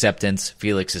wants acceptance.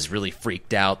 Felix is really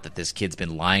freaked out that this kid's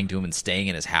been lying to him and staying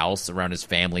in his house around his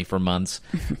family for months.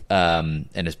 And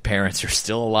his parents are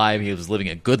still alive. He was living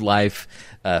a good life.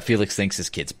 Felix thinks his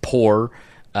kid's poor.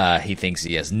 He thinks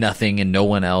he has nothing and no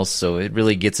one else. So it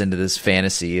really gets into this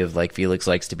fantasy of like Felix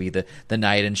likes to be the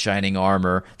knight in shining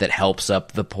armor that helps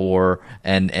up the poor.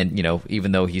 And, you know,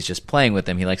 even though he's just playing with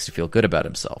them, he likes to feel good about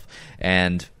himself.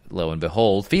 And lo and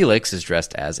behold, Felix is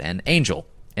dressed as an angel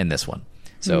in this one.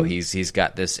 So he's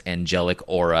got this angelic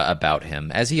aura about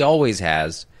him, as he always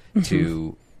has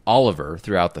to Oliver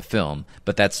throughout the film,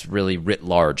 but that's really writ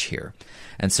large here.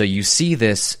 And so you see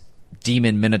this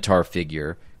demon Minotaur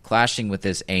figure clashing with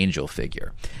this angel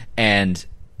figure. And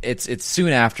it's soon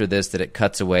after this that it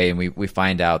cuts away and we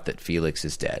find out that Felix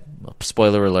is dead. Well,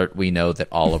 spoiler alert, we know that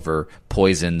Oliver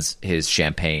poisons his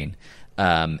champagne,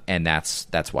 and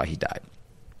that's why he died.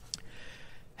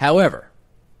 However,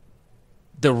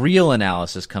 the real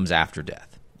analysis comes after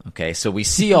death. Okay, so we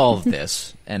see all of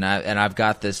this, and I've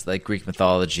got this like Greek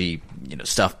mythology, you know,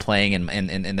 stuff playing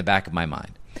in the back of my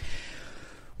mind.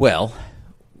 Well,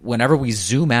 whenever we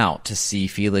zoom out to see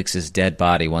Felix's dead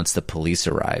body once the police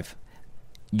arrive,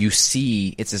 you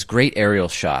see it's this great aerial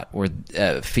shot where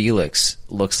Felix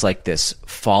looks like this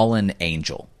fallen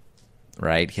angel,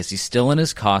 right? Because he's still in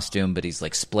his costume, but he's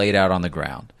like splayed out on the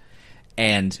ground.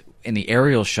 And in the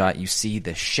aerial shot, you see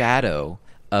the shadow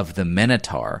of the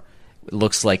Minotaur. It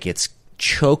looks like it's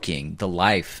choking the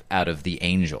life out of the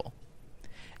angel.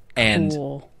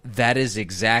 And that is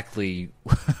exactly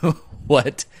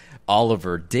what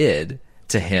Oliver did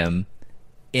to him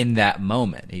in that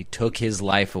moment. He took his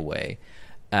life away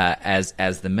as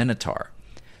the Minotaur.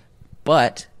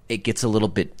 But it gets a little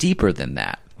bit deeper than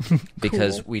that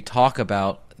because we talk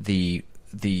about the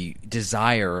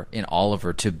desire in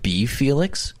Oliver to be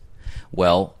Felix.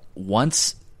 Well,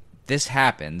 once this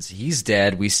happens, he's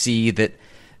dead. We see that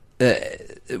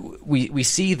we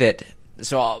see that.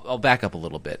 So I'll back up a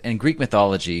little bit. In Greek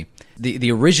mythology,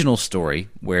 the original story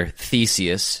where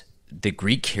Theseus, the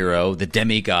Greek hero, the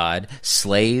demigod,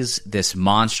 slays this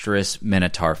monstrous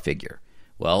Minotaur figure.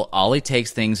 Well, Ollie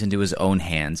takes things into his own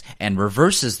hands and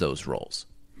reverses those roles.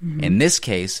 In this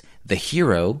case, the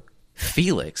hero,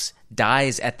 Felix,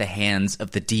 dies at the hands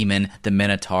of the demon, the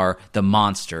Minotaur, the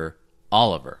monster,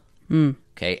 Oliver.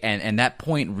 Okay, and that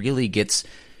point really gets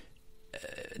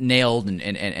nailed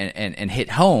and hit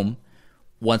home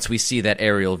once we see that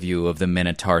aerial view of the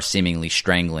Minotaur seemingly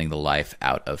strangling the life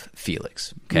out of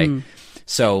Felix. Okay,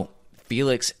 so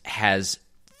Felix has,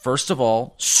 first of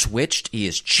all, switched. He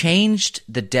has changed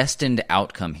the destined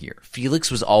outcome here. Felix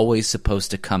was always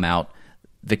supposed to come out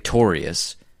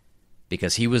victorious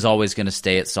because he was always going to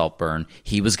stay at Saltburn.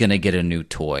 He was going to get a new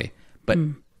toy, but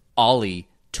Ollie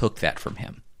took that from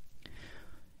him.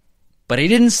 But he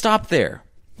didn't stop there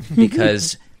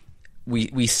because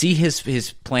we see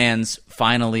his plans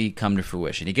finally come to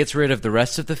fruition. He gets rid of the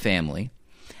rest of the family,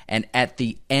 and at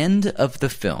the end of the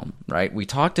film, right, we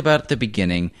talked about at the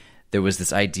beginning, there was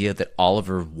this idea that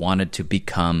Oliver wanted to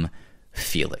become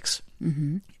Felix.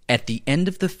 At the end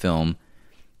of the film,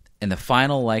 in the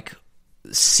final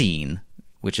scene,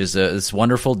 which is this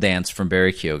wonderful dance from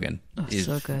Barry Keoghan. Oh,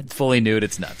 so good. Fully nude,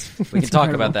 it's nuts. We can talk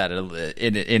about that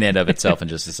in and of itself in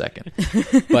just a second.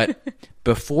 But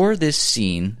before this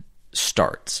scene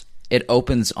starts, it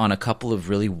opens on a couple of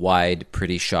really wide,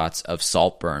 pretty shots of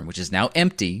Saltburn, which is now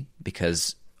empty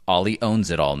because Ollie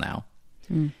owns it all now.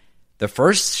 The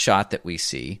first shot that we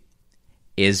see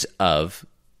is of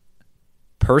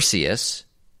Perseus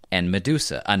and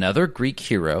Medusa, another Greek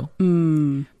hero.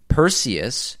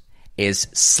 Perseus is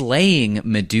slaying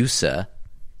Medusa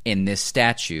in this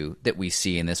statue that we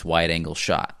see in this wide-angle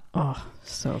shot. Oh,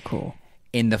 so cool.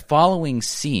 In the following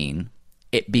scene,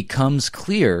 it becomes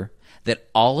clear that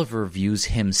Oliver views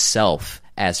himself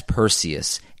as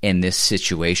Perseus in this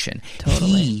situation.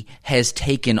 Totally. He has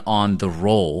taken on the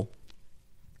role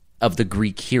of the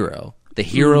Greek hero, the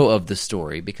hero of the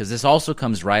story, because this also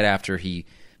comes right after he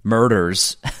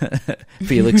murders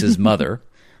Felix's mother.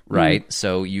 Right,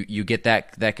 so you get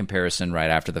that comparison right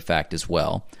after the fact as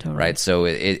well, totally. Right? So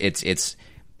it's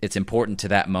important to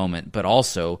that moment, but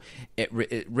also it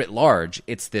writ large,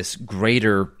 it's this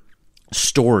greater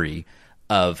story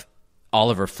of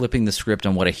Oliver flipping the script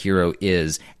on what a hero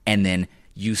is and then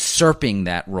usurping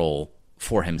that role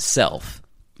for himself.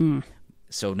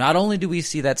 So not only do we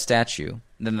see that statue,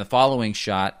 then the following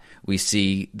shot, we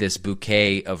see this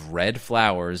bouquet of red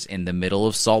flowers in the middle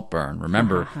of Saltburn.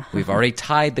 Remember, we've already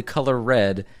tied the color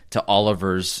red to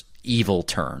Oliver's evil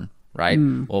turn, right?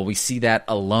 Well, we see that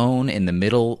alone in the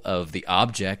middle of the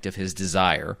object of his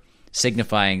desire,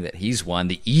 signifying that he's won,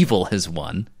 the evil has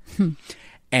won.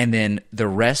 And then the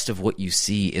rest of what you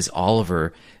see is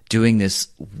Oliver doing this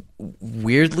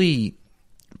weirdly,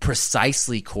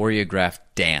 precisely choreographed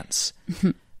dance.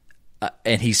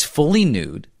 And he's fully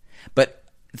nude. But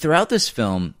throughout this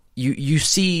film, you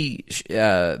see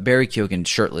Barry Keoghan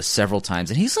shirtless several times,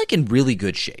 and he's like in really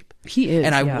good shape. He is,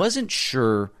 and I wasn't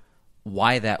sure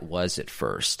why that was at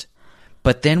first.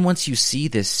 But then once you see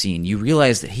this scene, you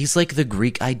realize that he's like the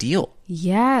Greek ideal.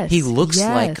 Yes. He looks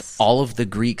like all of the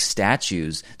Greek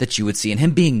statues that you would see, and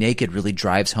him being naked really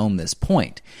drives home this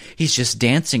point. He's just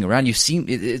dancing around. It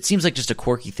seems like just a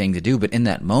quirky thing to do, but in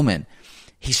that moment,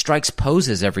 he strikes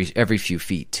poses every few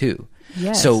feet too.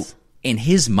 Yes. So in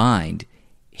his mind,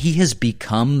 he has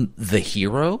become the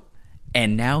hero,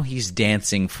 and now he's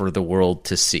dancing for the world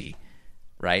to see.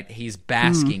 Right? He's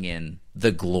basking in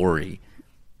the glory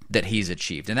that he's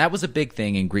achieved. And that was a big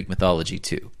thing in Greek mythology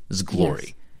too, is glory.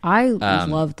 Yes. I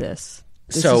love this.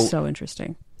 This is so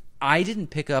interesting. I didn't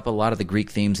pick up a lot of the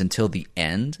Greek themes until the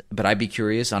end, but I'd be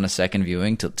curious on a second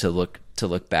viewing to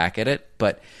look back at it.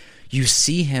 But you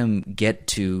see him get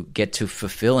to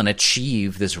fulfill and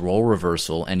achieve this role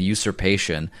reversal and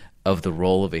usurpation of the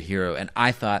role of a hero. And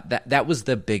I thought that was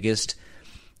the biggest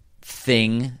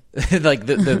thing, like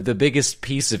the biggest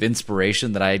piece of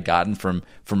inspiration that I had gotten from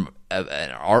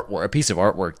a piece of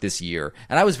artwork this year,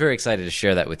 and I was very excited to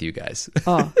share that with you guys.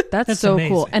 Oh, that's so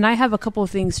amazing. cool. And I have a couple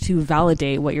of things to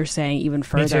validate what you're saying even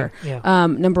further. Me too. Yeah.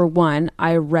 Number one,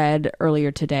 I read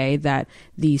earlier today that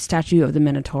the statue of the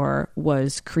Minotaur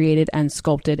was created and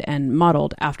sculpted and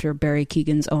modeled after Barry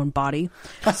Keoghan's own body.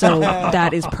 So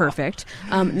that is perfect.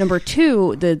 Number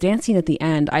two, the dancing at the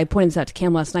end, I pointed this out to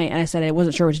Cam last night, and I said I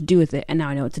wasn't sure what to do with it, and now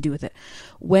I know what to do with it.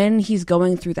 When he's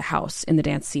going through the house in the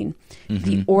dance scene,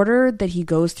 the order that he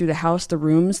goes through the house, the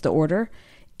rooms, the order,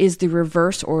 is the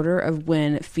reverse order of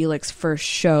when Felix first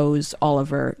shows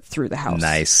Oliver through the house.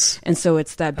 Nice. And so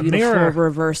it's that beautiful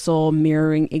reversal,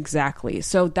 mirroring, exactly.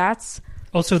 So that's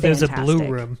also fantastic. There's a blue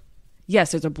room.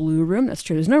 Yes, there's a blue room. That's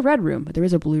true. There's no red room, but there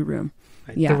is a blue room.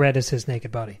 Right. Yeah. The red is his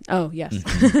naked body. Oh, yes.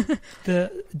 Do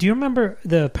you remember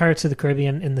the Pirates of the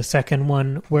Caribbean in the second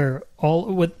one where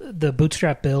with the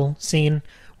Bootstrap Bill scene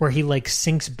where he like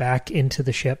sinks back into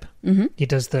the ship? Mm-hmm. He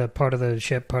does the part of the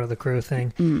ship, part of the crew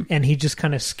thing, and he just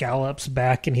kind of scallops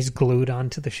back and he's glued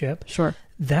onto the ship. Sure.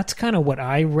 That's kind of what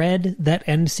I read that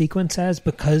end sequence as,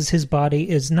 because his body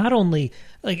is not only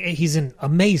like he's in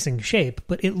amazing shape,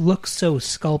 but it looks so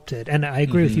sculpted. And I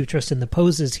agree with you, Tristan. The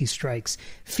poses he strikes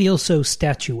feel so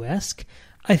statuesque.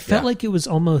 I felt like it was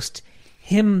almost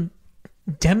him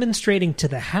demonstrating to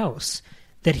the house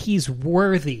that he's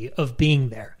worthy of being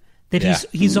there. That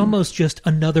he's almost just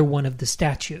another one of the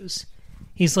statues.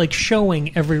 He's like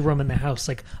showing every room in the house,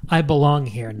 like, I belong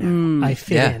here now. I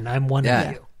fit in. I'm one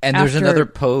of you. And there's another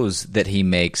pose that he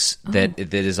makes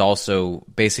that is also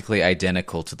basically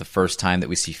identical to the first time that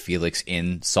we see Felix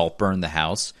in Saltburn, the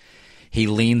house. He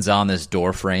leans on this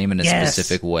door frame in a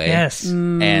specific way. Yes.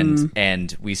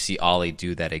 And we see Ollie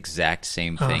do that exact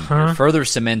same thing here, further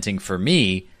cementing for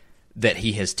me that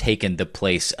he has taken the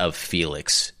place of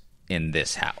Felix in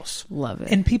this house. Love it.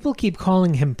 And people keep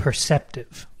calling him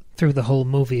perceptive through the whole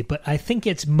movie, but I think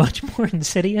it's much more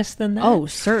insidious than that. Oh,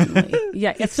 certainly.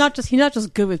 Yeah, he's not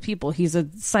just good with people. He's a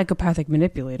psychopathic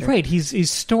manipulator. Right. He's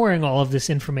storing all of this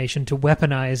information to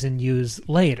weaponize and use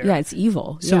later. Yeah, it's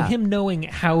evil. So him knowing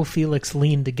how Felix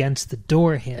leaned against the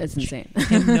door hinge. It's insane.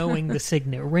 Him knowing the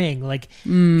signet ring. Like,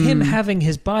 him having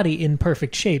his body in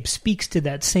perfect shape speaks to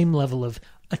that same level of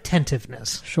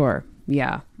attentiveness. Sure.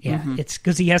 Yeah. Yeah, it's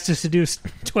because he has to seduce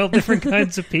 12 different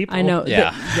kinds of people. I know.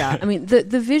 Yeah. I mean, the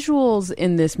visuals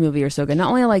in this movie are so good. Not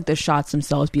only like the shots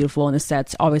themselves beautiful and the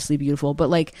sets obviously beautiful, but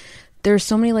like there's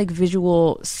so many like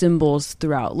visual symbols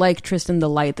throughout. Like Tristan, the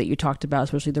light that you talked about,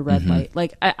 especially the red light.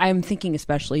 Like I'm thinking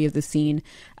especially of the scene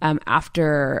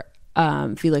after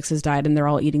Felix has died and they're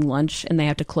all eating lunch and they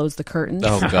have to close the curtains.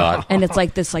 Oh God! And it's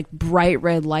like this like bright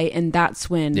red light, and that's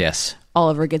when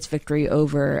Oliver gets victory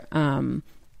over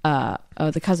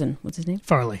the cousin. What's his name?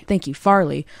 Farley. Thank you,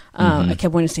 Farley. I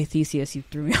kept wanting to say Theseus. You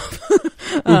threw me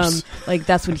off. Like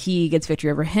that's when he gets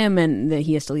victory over him, and that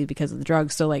he has to leave because of the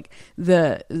drugs. So like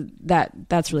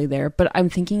that's really there. But I'm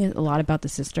thinking a lot about the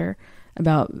sister,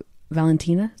 about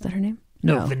Valentina. Is that her name?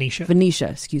 No, Venetia. Venetia,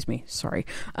 excuse me. Sorry.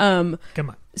 Come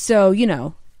on. So,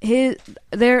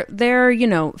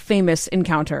 their famous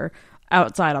encounter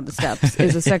outside on the steps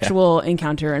is a sexual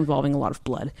encounter involving a lot of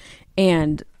blood.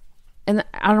 And I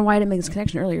don't know why I didn't make this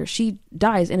connection earlier. She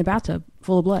dies in a bathtub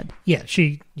full of blood. Yeah,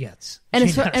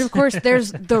 and of course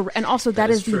there's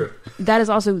that is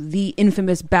also the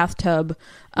infamous bathtub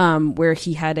where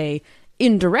he had a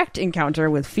indirect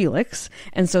encounter with Felix,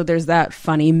 and so there's that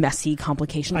funny, messy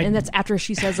complication. And that's after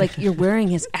she says, like, you're wearing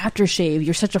his aftershave,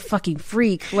 you're such a fucking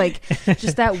freak. Like,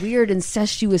 just that weird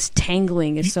incestuous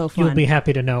tangling is so fun. You'll be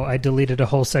happy to know I deleted a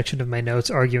whole section of my notes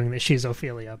arguing that she's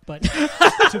Ophelia. But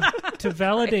to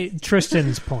validate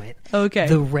Tristan's point, okay,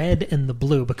 the red and the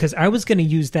blue, because I was going to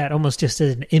use that almost just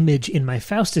as an image in my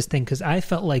Faustus thing, because I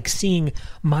felt like seeing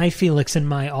my Felix and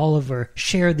my Oliver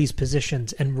share these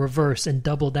positions and reverse and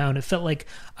double down. It felt like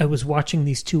I was watching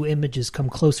these two images come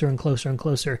closer and closer and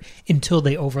closer until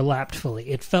they overlapped fully.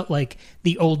 It felt like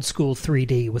the old school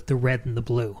 3D with the red and the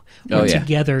blue. Where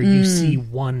together you see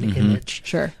one image.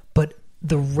 Sure. But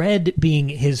the red being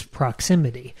his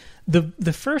proximity,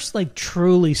 the first like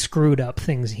truly screwed up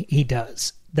things he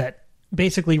does that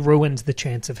basically ruins the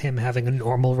chance of him having a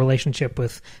normal relationship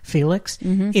with Felix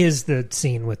is the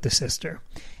scene with the sister.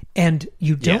 And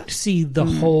you don't see the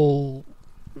whole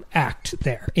act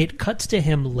there. It cuts to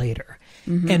him later.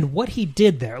 And what he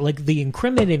did there, like the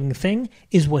incriminating thing,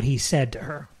 is what he said to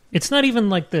her. It's not even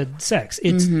like the sex.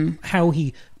 It's how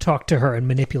he talked to her and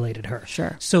manipulated her.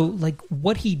 Sure. So like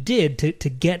what he did to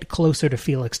get closer to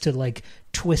Felix, to like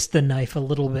twist the knife a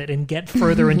little bit and get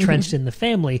further entrenched in the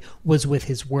family, was with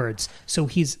his words. So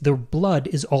the blood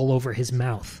is all over his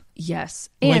mouth. Yes.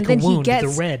 And like then a wound, he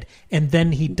gets the red, and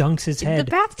then he dunks his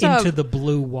head into the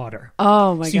blue water.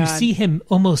 Oh my God. So you see him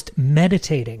almost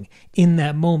meditating in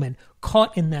that moment,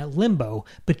 caught in that limbo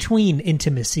between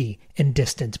intimacy and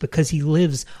distance, because he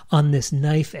lives on this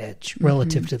knife edge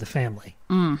relative to the family.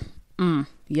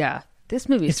 Yeah. This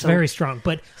movie is very strong.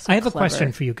 But I have a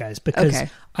question for you guys, because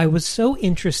I was so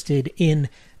interested in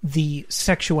the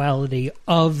sexuality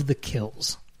of the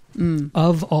kills.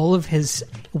 Of all of his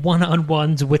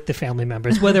one-on-ones with the family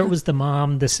members, whether it was the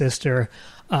mom, the sister,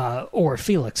 or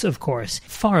Felix, of course.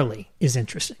 Farley is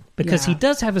interesting because he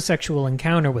does have a sexual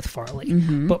encounter with Farley.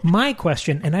 But my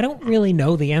question, and I don't really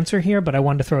know the answer here, but I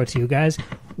wanted to throw it to you guys.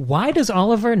 Why does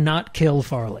Oliver not kill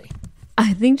Farley?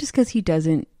 I think just because he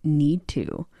doesn't need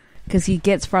to. Because he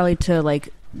gets Farley to,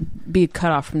 like, be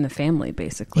cut off from the family,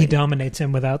 basically. He dominates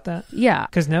him without that? Yeah.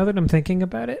 Because now that I'm thinking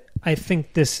about it, I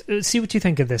think this... see what you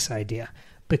think of this idea.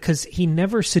 Because he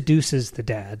never seduces the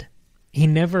dad. He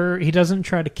doesn't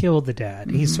try to kill the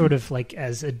dad. He's sort of like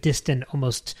as a distant,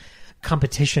 almost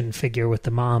competition figure with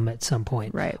the mom at some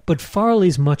point. Right. But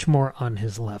Farley's much more on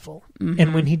his level.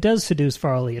 And when he does seduce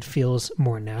Farley, it feels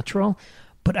more natural.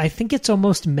 But I think it's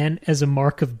almost meant as a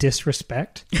mark of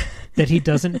disrespect that he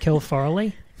doesn't kill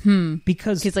Farley.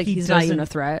 Because he's not even a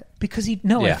threat. Because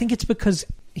I think it's because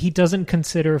he doesn't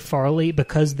consider Farley,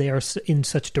 because they are in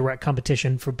such direct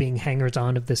competition for being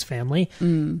hangers-on of this family.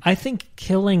 I think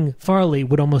killing Farley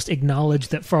would almost acknowledge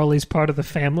that Farley's part of the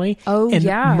family.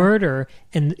 Murder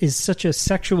and is such a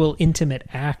sexual, intimate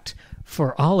act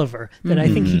for Oliver that I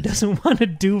think he doesn't want to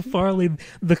do Farley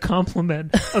the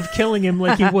compliment of killing him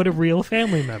like he would a real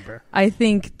family member. I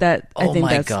think that.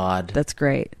 God, that's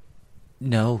great.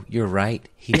 No, you're right.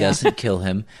 He doesn't kill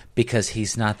him because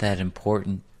he's not that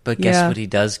important. But guess what he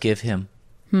does give him?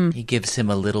 He gives him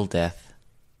a little death.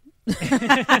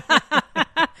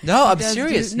 No, I'm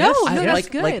serious. That's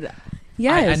good.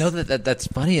 I know that's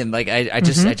funny, and like I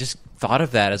just thought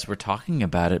of that as we're talking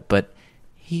about it. But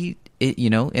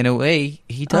in a way,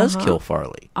 he does kill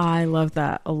Farley. I love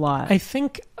that a lot. I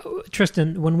think,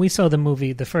 Tristan, when we saw the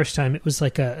movie the first time, it was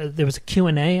like there was a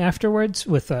Q&A afterwards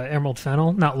with Emerald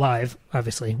Fennell. Not live,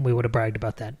 obviously. We would have bragged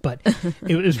about that. But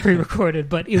it was pre-recorded.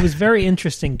 But it was very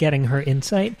interesting getting her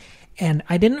insight. And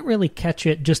I didn't really catch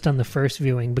it just on the first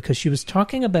viewing, because she was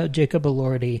talking about Jacob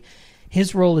Elordi,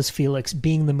 his role as Felix,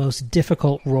 being the most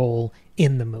difficult role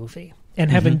in the movie. And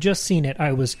having just seen it,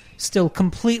 I was still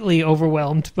completely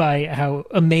overwhelmed by how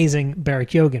amazing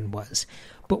Barak Yogan was.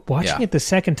 But watching it the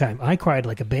second time, I cried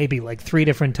like a baby like 3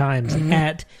 different times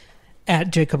at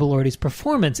Jacob Elordi's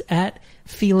performance, at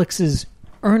Felix's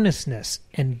earnestness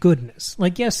and goodness.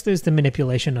 Like, yes, there's the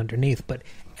manipulation underneath, but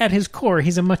at his core,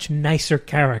 he's a much nicer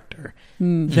character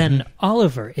than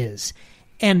Oliver is.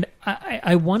 And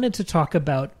I wanted to talk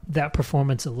about that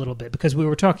performance a little bit, because we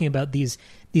were talking about these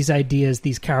ideas,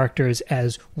 these characters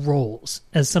as roles,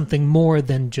 as something more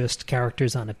than just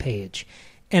characters on a page.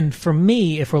 And for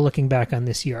me, if we're looking back on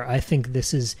this year, I think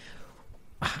this is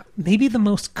maybe the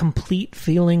most complete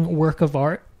feeling work of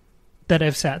art that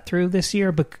I've sat through this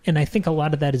year, and I think a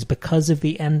lot of that is because of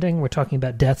the ending. We're talking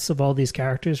about deaths of all these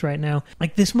characters right now.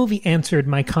 Like, this movie answered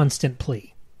my constant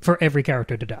plea for every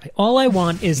character to die. All I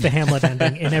want is the Hamlet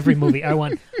ending in every movie. I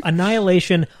want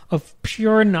annihilation of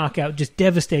pure knockout, just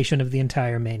devastation of the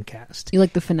entire main cast. You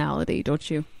like the finality, don't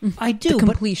you? I do. The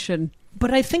completion.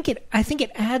 But I think it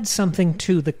adds something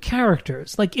to the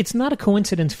characters. Like, it's not a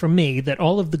coincidence for me that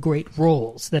all of the great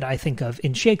roles that I think of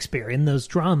in Shakespeare, in those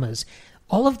dramas,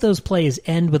 all of those plays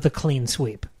end with a clean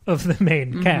sweep of the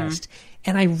main cast.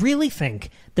 And I really think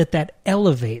that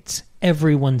elevates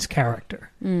everyone's character.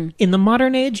 In the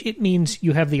modern age, it means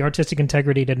you have the artistic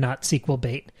integrity to not sequel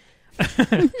bait.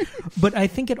 But I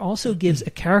think it also gives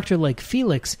a character like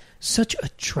Felix such a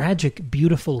tragic,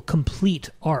 beautiful, complete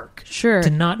arc. Sure. To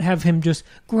not have him just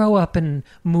grow up and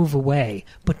move away,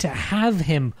 but to have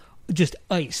him just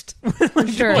iced.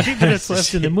 Sure. 20 minutes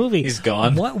left in the movie. He's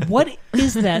gone. What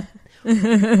is that?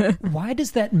 Why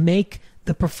does that make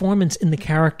the performance in the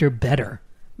character better?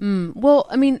 Well,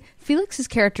 I mean, Felix's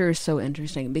character is so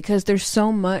interesting because there's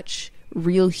so much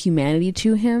real humanity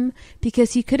to him,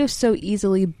 because he could have so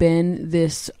easily been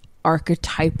this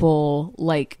archetypal,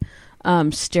 like,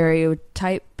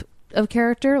 stereotype of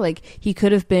character. Like, he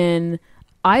could have been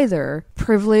either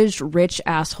privileged rich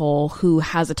asshole who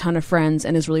has a ton of friends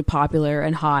and is really popular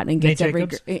and hot and gets Nate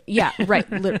Jacobs? Yeah,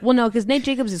 right. Well, no, because Nate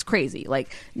Jacobs is crazy.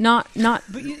 Like, not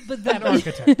but that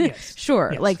archetype, yes.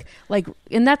 Sure. Yes. Like,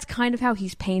 and that's kind of how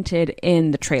he's painted in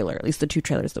the trailer, at least the 2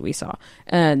 trailers that we saw,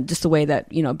 and just the way that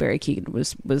Barry Keoghan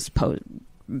was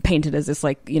painted as this,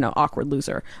 like, awkward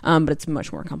loser, but it's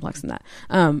much more complex than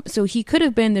that. So he could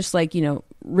have been this, like,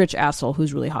 rich asshole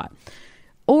who's really hot.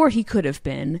 Or he could have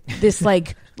been this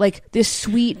like this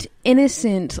sweet,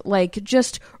 innocent, like,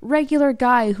 just regular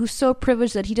guy who's so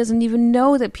privileged that he doesn't even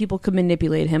know that people could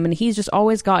manipulate him, and he's just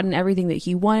always gotten everything that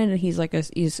he wanted, and he's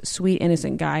a sweet,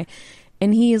 innocent guy.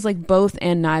 And he is like both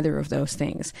and neither of those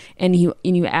things. And you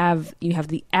have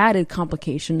the added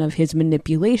complication of his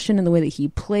manipulation and the way that he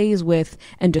plays with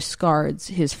and discards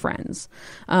his friends,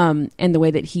 and the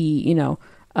way that he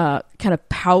kind of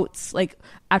pouts, like,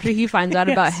 after he finds out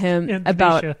about him,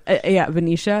 about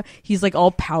Venetia, he's like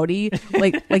all pouty,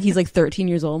 like he's like 13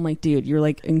 years old. I'm like, dude, you're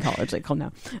like in college, like, calm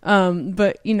down.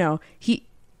 But he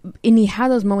had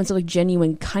those moments of, like,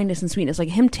 genuine kindness and sweetness, like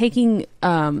him taking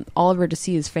Oliver to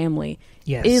see his family.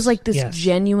 Yes. Is like this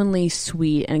genuinely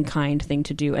sweet and kind thing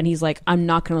to do, and he's like, I'm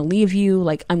not gonna leave you,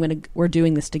 like, we're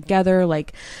doing this together,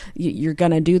 like, you're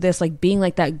gonna do this, like, being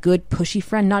like that good pushy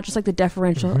friend, not just like the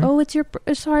deferential, oh, it's your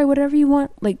sorry, whatever you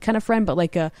want, like, kind of friend, but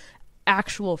like a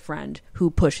actual friend who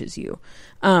pushes you.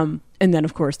 And then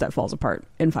of course that falls apart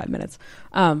in 5 minutes.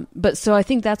 But so I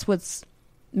think that's what's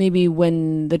maybe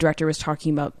when the director was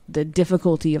talking about the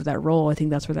difficulty of that role, I think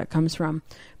that's where that comes from.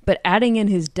 But adding in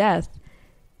his death,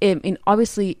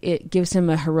 obviously it gives him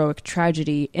a heroic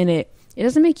tragedy, and it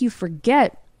doesn't make you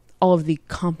forget all of the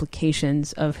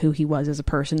complications of who he was as a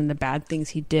person and the bad things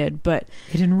he did, but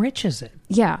it enriches it.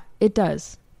 Yeah, it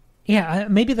does. Yeah,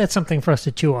 maybe that's something for us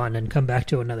to chew on and come back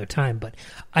to another time. But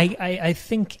I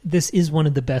think this is one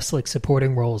of the best, like,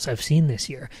 supporting roles I've seen this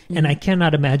year, and I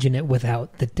cannot imagine it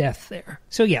without the death there.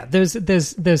 So yeah,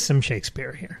 there's some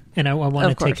Shakespeare here, and I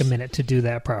want to take a minute to do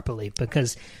that properly,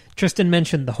 because Tristan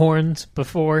mentioned the horns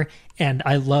before, and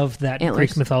I love that antlers.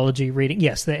 Greek mythology reading.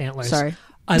 Yes, the antlers. Sorry,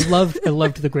 I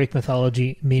loved the Greek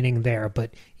mythology meaning there,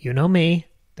 but you know me.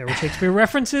 There were Shakespeare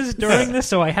references during this,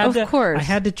 so I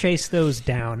had to chase those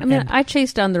down. I mean, I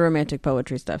chased down the romantic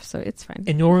poetry stuff, so it's fine.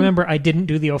 And you'll remember I didn't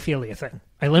do the Ophelia thing.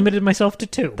 I limited myself to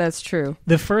 2. That's true.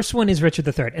 The first one is Richard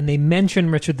III, and they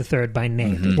mention Richard III by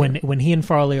name when he and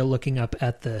Farley are looking up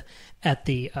at the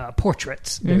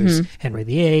portraits. There's Henry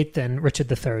VIII and Richard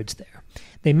III's there.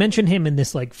 They mention him in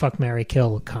this, like, fuck, marry,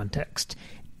 kill context,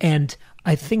 and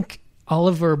I think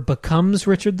Oliver becomes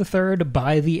Richard III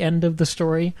by the end of the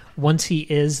story, once he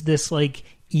is this, like,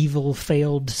 evil,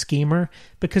 failed schemer,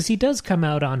 because he does come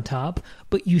out on top,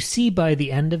 but you see by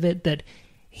the end of it that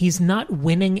he's not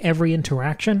winning every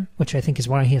interaction, which I think is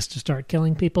why he has to start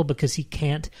killing people, because he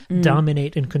can't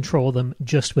dominate and control them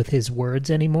just with his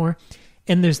words anymore.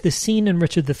 And there's this scene in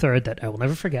Richard III that I will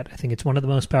never forget. I think it's one of the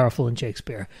most powerful in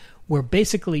Shakespeare, where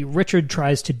basically Richard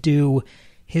tries to do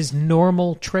his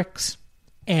normal tricks,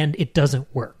 and it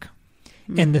doesn't work.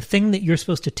 And the thing that you're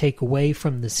supposed to take away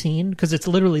from the scene, because it's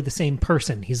literally the same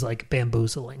person he's, like,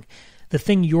 bamboozling, the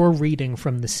thing you're reading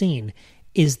from the scene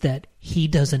is that he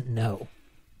doesn't know.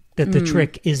 that the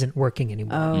trick isn't working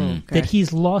anymore. Oh, okay. That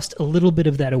he's lost a little bit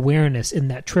of that awareness and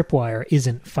that tripwire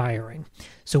isn't firing.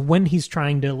 So when he's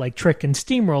trying to like trick and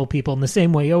steamroll people in the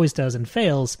same way he always does and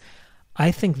fails,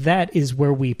 I think that is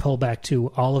where we pull back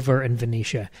to Oliver and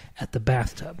Venetia at the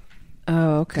bathtub.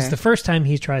 Oh, okay. Because the first time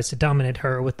he tries to dominate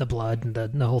her with the blood and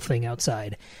the whole thing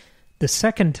outside. The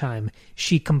second time,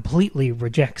 she completely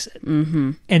rejects it.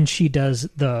 Mm-hmm. And she does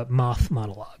the moth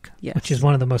monologue, which is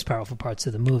one of the most powerful parts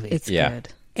of the movie. It's good.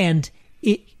 And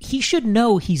he should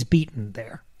know he's beaten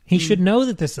there. He should know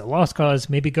that this is a lost cause.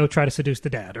 Maybe go try to seduce the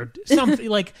dad or something.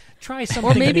 Like, try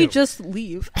something Or maybe new. just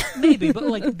leave. Maybe, but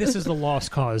like, this is the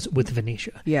lost cause with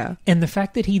Venetia. Yeah. And the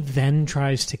fact that he then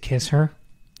tries to kiss her.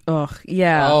 Ugh,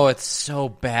 yeah. Oh, it's so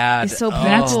bad. It's so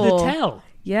That's painful. the tell.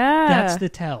 Yeah. That's the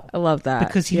tell. I love that.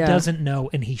 Because he doesn't know,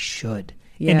 and he should.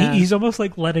 Yeah. And he's almost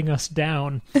like letting us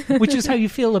down, which is how you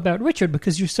feel about Richard,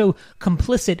 because you're so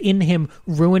complicit in him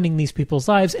ruining these people's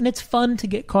lives. And it's fun to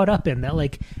get caught up in that,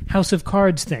 like, House of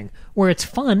Cards thing, where it's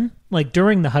fun, like,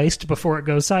 during the heist before it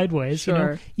goes sideways. Sure. You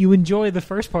know, you enjoy the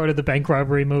first part of the bank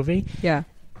robbery movie. Yeah.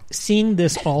 Seeing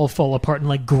this all fall apart and,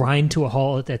 like, grind to a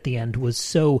halt at the end was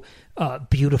so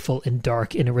beautiful and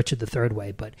dark in a Richard III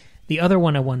way. But the other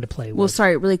one I wanted to play was... Well,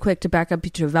 sorry, really quick to back up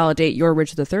to validate your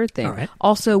Richard III thing. All right.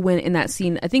 Also, when in that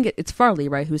scene, I think it's Farley,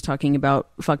 right, who's talking about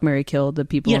fuck, marry, kill, the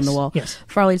people on the wall. Yes.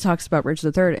 Farley talks about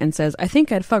Richard III and says, I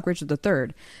think I'd fuck Richard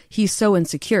III. He's so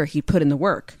insecure, he put in the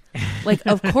work. Like,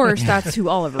 of course, that's who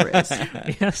Oliver is.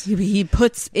 Yes. He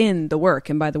puts in the work,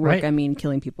 and by the work, Right. I mean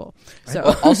killing people.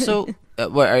 So Also,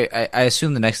 I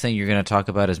assume the next thing you're going to talk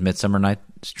about is Midsummer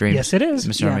Night's Dream. Yes, it is.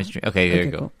 Midsummer Yeah. Night's Dream. Okay, here you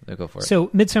Okay, go. Go for it. So,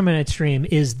 Midsummer Night's Dream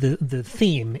is the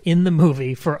theme in the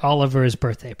movie for Oliver's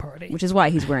birthday party. which is why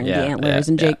he's wearing Yeah, the antlers,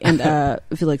 yeah, and Jake and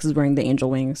Felix is wearing the angel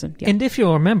wings. And, And if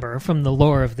you'll remember from the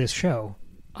lore of this show,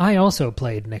 I also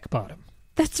played Nick Bottom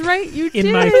that's right, you in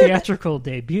did. my theatrical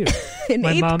debut. In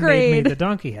My 8th mom grade. made me the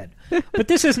donkey head. But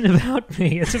this isn't about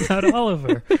me, it's about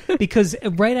Oliver. Because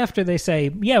right after they say,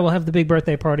 yeah, we'll have the big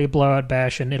birthday party, blowout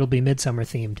bash, and it'll be midsummer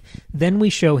themed, then we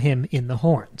show him in the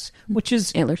horns, which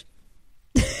is... Antlers.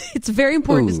 It's a very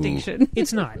important Ooh. distinction.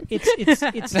 It's not. It's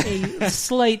a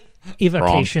slight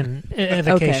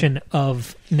evocation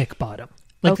of Nick Bottom.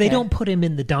 Like, they Okay. don't put him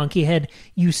in the donkey head.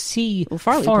 You see Well,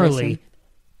 Farley plays him.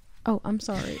 Oh, I'm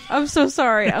sorry. I'm so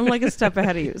sorry. I'm like a step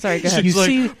ahead of you. Sorry, go ahead. You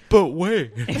see, but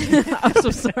wait. I'm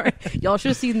so sorry. Y'all should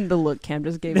have seen the look Cam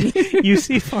just gave me. you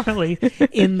see Farley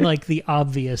in like the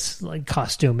obvious like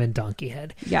costume and donkey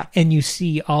head. Yeah. And you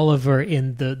see Oliver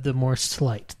in the more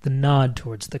slight, the nod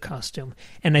towards the costume.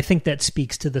 And I think that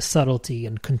speaks to the subtlety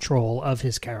and control of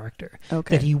his character.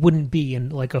 Okay. That he wouldn't be in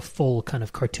like a full kind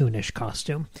of cartoonish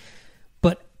costume.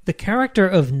 But the character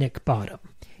of Nick Bottom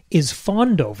is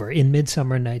fawned over in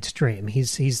Midsummer Night's Dream.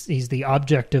 He's the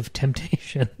object of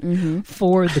temptation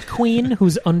for the queen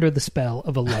who's under the spell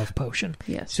of a love potion.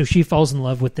 Yes. So she falls in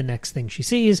love with the next thing she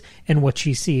sees, and what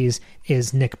she sees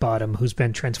is Nick Bottom, who's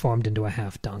been transformed into a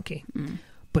half donkey.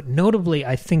 But notably,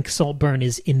 I think Saltburn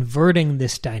is inverting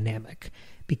this dynamic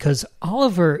because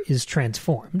Oliver is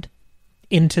transformed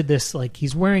into this, like,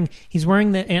 he's wearing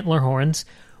the antler horns,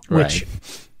 which...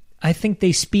 Right. I think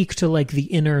they speak to like the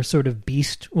inner sort of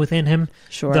beast within him.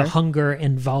 Sure. The hunger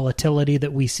and volatility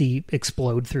that we see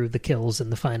explode through the kills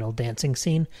in the final dancing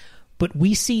scene. But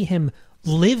we see him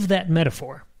live that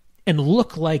metaphor and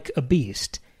look like a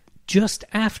beast just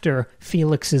after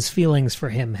Felix's feelings for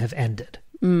him have ended.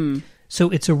 So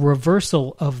it's a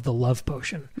reversal of the love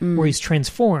potion, where he's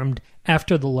transformed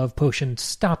after the love potion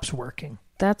stops working.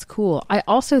 That's cool. I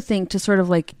also think to sort of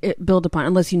like build upon,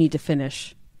 unless you need to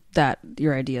finish that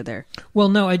your idea there. Well,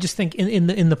 no, I just think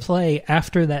in the play,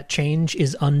 after that change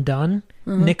is undone,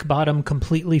 Nick Bottom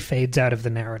completely fades out of the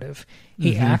narrative.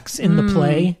 He acts in the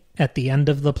play at the end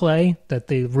of the play that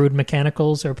the rude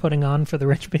mechanicals are putting on for the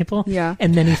rich people. Yeah.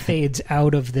 And then he fades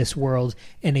out of this world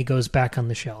and he goes back on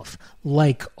the shelf,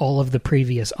 like all of the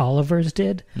previous Olivers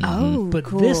did. Oh, But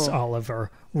cool. this Oliver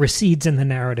recedes in the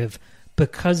narrative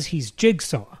because he's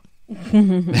Jigsaw.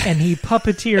 And he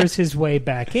puppeteers his way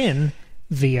back in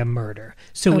via murder.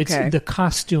 So Okay. it's the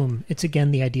costume. It's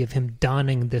again the idea of him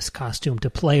donning this costume to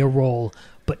play a role,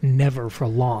 but never for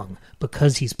long,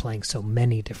 because he's playing so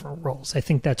many different roles. I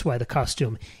think that's why the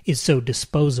costume is so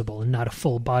disposable and not a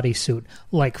full bodysuit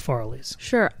like Farley's.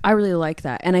 Sure, I really like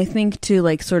that. And I think to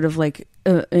like sort of like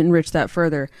enrich that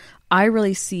further, I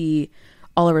really see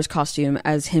Oliver's costume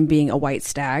as him being a white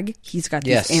stag. He's got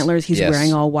these Yes. antlers. He's Yes.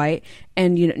 wearing all white.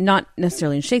 And, you know, not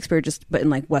necessarily in Shakespeare, but in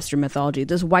like Western mythology,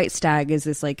 this white stag is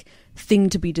this like thing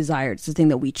to be desired. It's the thing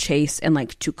that we chase, and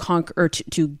like to conquer, or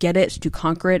to get it, to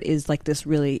conquer it is like this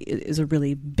really is a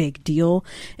really big deal,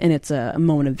 and it's a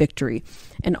moment of victory.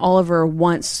 And Oliver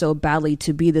wants so badly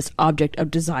to be this object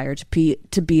of desire,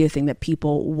 to be a thing that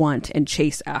people want and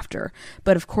chase after.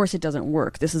 But of course it doesn't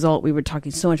work. This is all, we were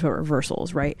talking so much about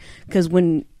reversals, right? Because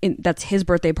that's his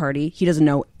birthday party, he doesn't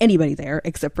know anybody there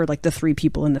except for like the 3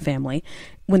 people in the family.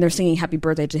 When they're singing happy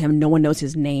birthday to him, no one knows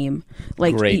his name.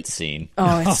 Like, great scene.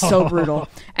 Oh, it's so brutal.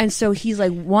 And so he's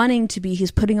like wanting to be,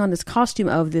 he's putting on this costume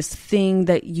of this thing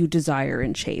that you desire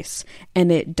and chase,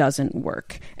 and it doesn't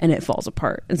work, and it falls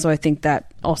apart. And so I think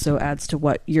that also adds to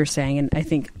what you're saying, and I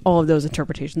think all of those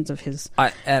interpretations of his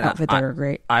outfit there are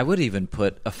great. I would even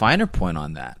put a finer point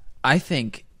on that. I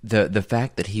think the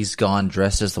fact that he's gone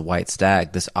dressed as the White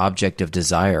Stag, this object of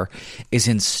desire, is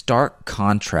in stark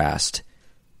contrast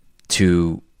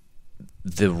to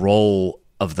the role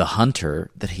of the hunter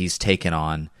that he's taken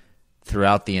on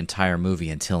throughout the entire movie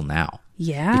until now.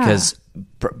 Yeah. Because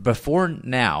before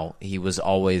now, he was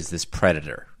always this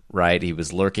predator, right? He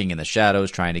was lurking in the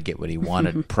shadows, trying to get what he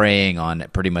wanted, preying on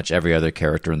pretty much every other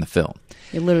character in the film.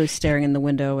 You're literally staring in the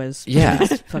window as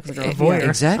fucks the girl. Voyeur.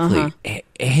 Exactly. Uh-huh.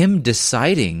 Him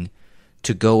deciding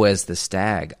to go as the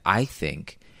stag, I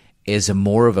think, is a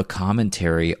more of a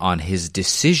commentary on his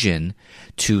decision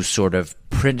to sort of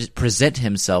present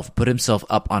himself, put himself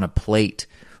up on a plate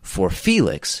for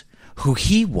Felix, who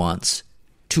he wants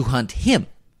to hunt him.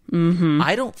 Mm-hmm.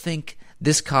 I don't think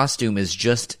this costume is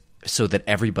just so that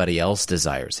everybody else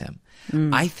desires him.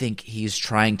 I think he's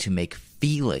trying to make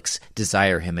Felix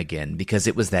desire him again, because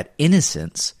it was that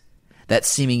innocence, that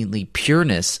seemingly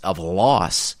pureness of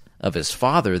loss of his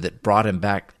father that brought him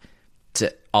back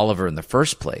to Oliver in the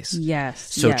first place.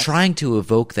 Yes. So yes. trying to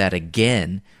evoke that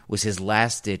again was his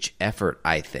last-ditch effort,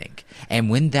 I think. And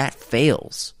when that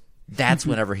fails, that's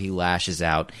whenever he lashes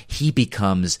out. He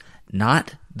becomes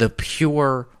not the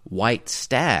pure white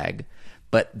stag,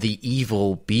 but the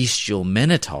evil, bestial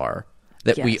Minotaur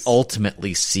that we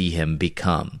ultimately see him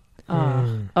become.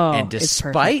 And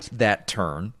despite that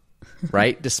turn,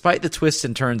 right, despite the twists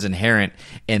and turns inherent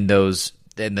in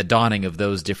the donning of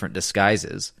those different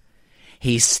disguises,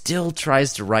 he still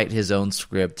tries to write his own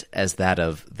script as that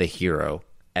of the hero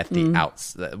at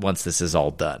the once this is all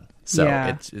done. So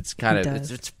it's kind of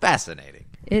it's fascinating.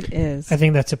 It is. I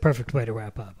think that's a perfect way to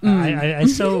wrap up.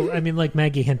 I mean, like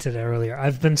Maggie hinted at earlier,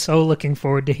 I've been so looking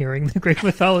forward to hearing the Greek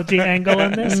mythology angle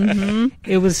on this.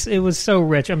 It was so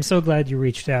rich. I'm so glad you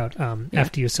reached out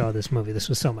after you saw this movie. This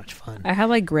was so much fun. I had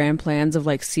like grand plans of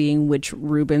like seeing which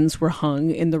Rubens were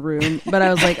hung in the room, but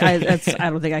I was like, I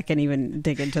don't think I can even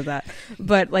dig into that.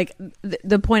 But like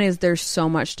the point is, there's so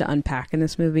much to unpack in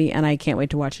this movie, and I can't wait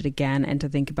to watch it again and to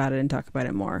think about it and talk about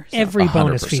it more. So. Every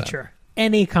bonus 100%. Feature.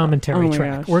 Any commentary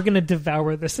track. Gosh. We're going to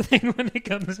devour this thing when it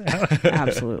comes out.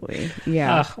 Absolutely.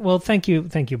 Yeah. Well, thank you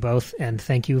both, and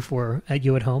thank you for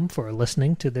you at home for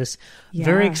listening to this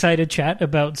very excited chat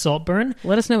about Saltburn.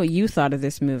 Let us know what you thought of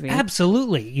this movie.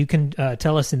 Absolutely. You can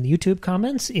tell us in the YouTube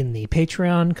comments, in the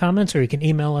Patreon comments, or you can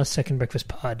email us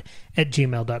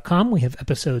secondbreakfastpod@gmail.com. We have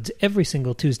episodes every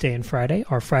single Tuesday and Friday.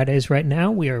 Our Fridays right now,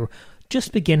 we are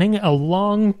just beginning a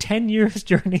long 10 years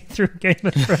journey through Game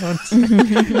of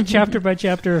Thrones, chapter by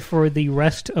chapter for the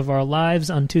rest of our lives.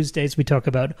 On Tuesdays, we talk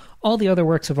about all the other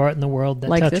works of art in the world that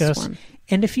like touch this us. One.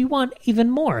 And if you want even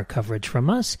more coverage from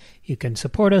us, you can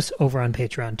support us over on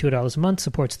Patreon. $2 a month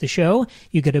supports the show.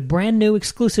 You get a brand new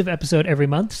exclusive episode every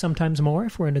month, sometimes more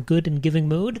if we're in a good and giving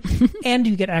mood. And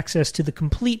you get access to the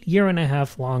complete 1.5 year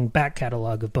long back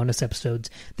catalog of bonus episodes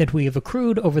that we have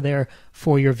accrued over there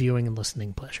for your viewing and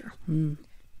listening pleasure.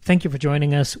 Thank you for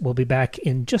joining us. We'll be back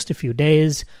in just a few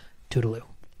days. Toodaloo.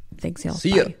 Thanks, y'all.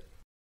 See ya.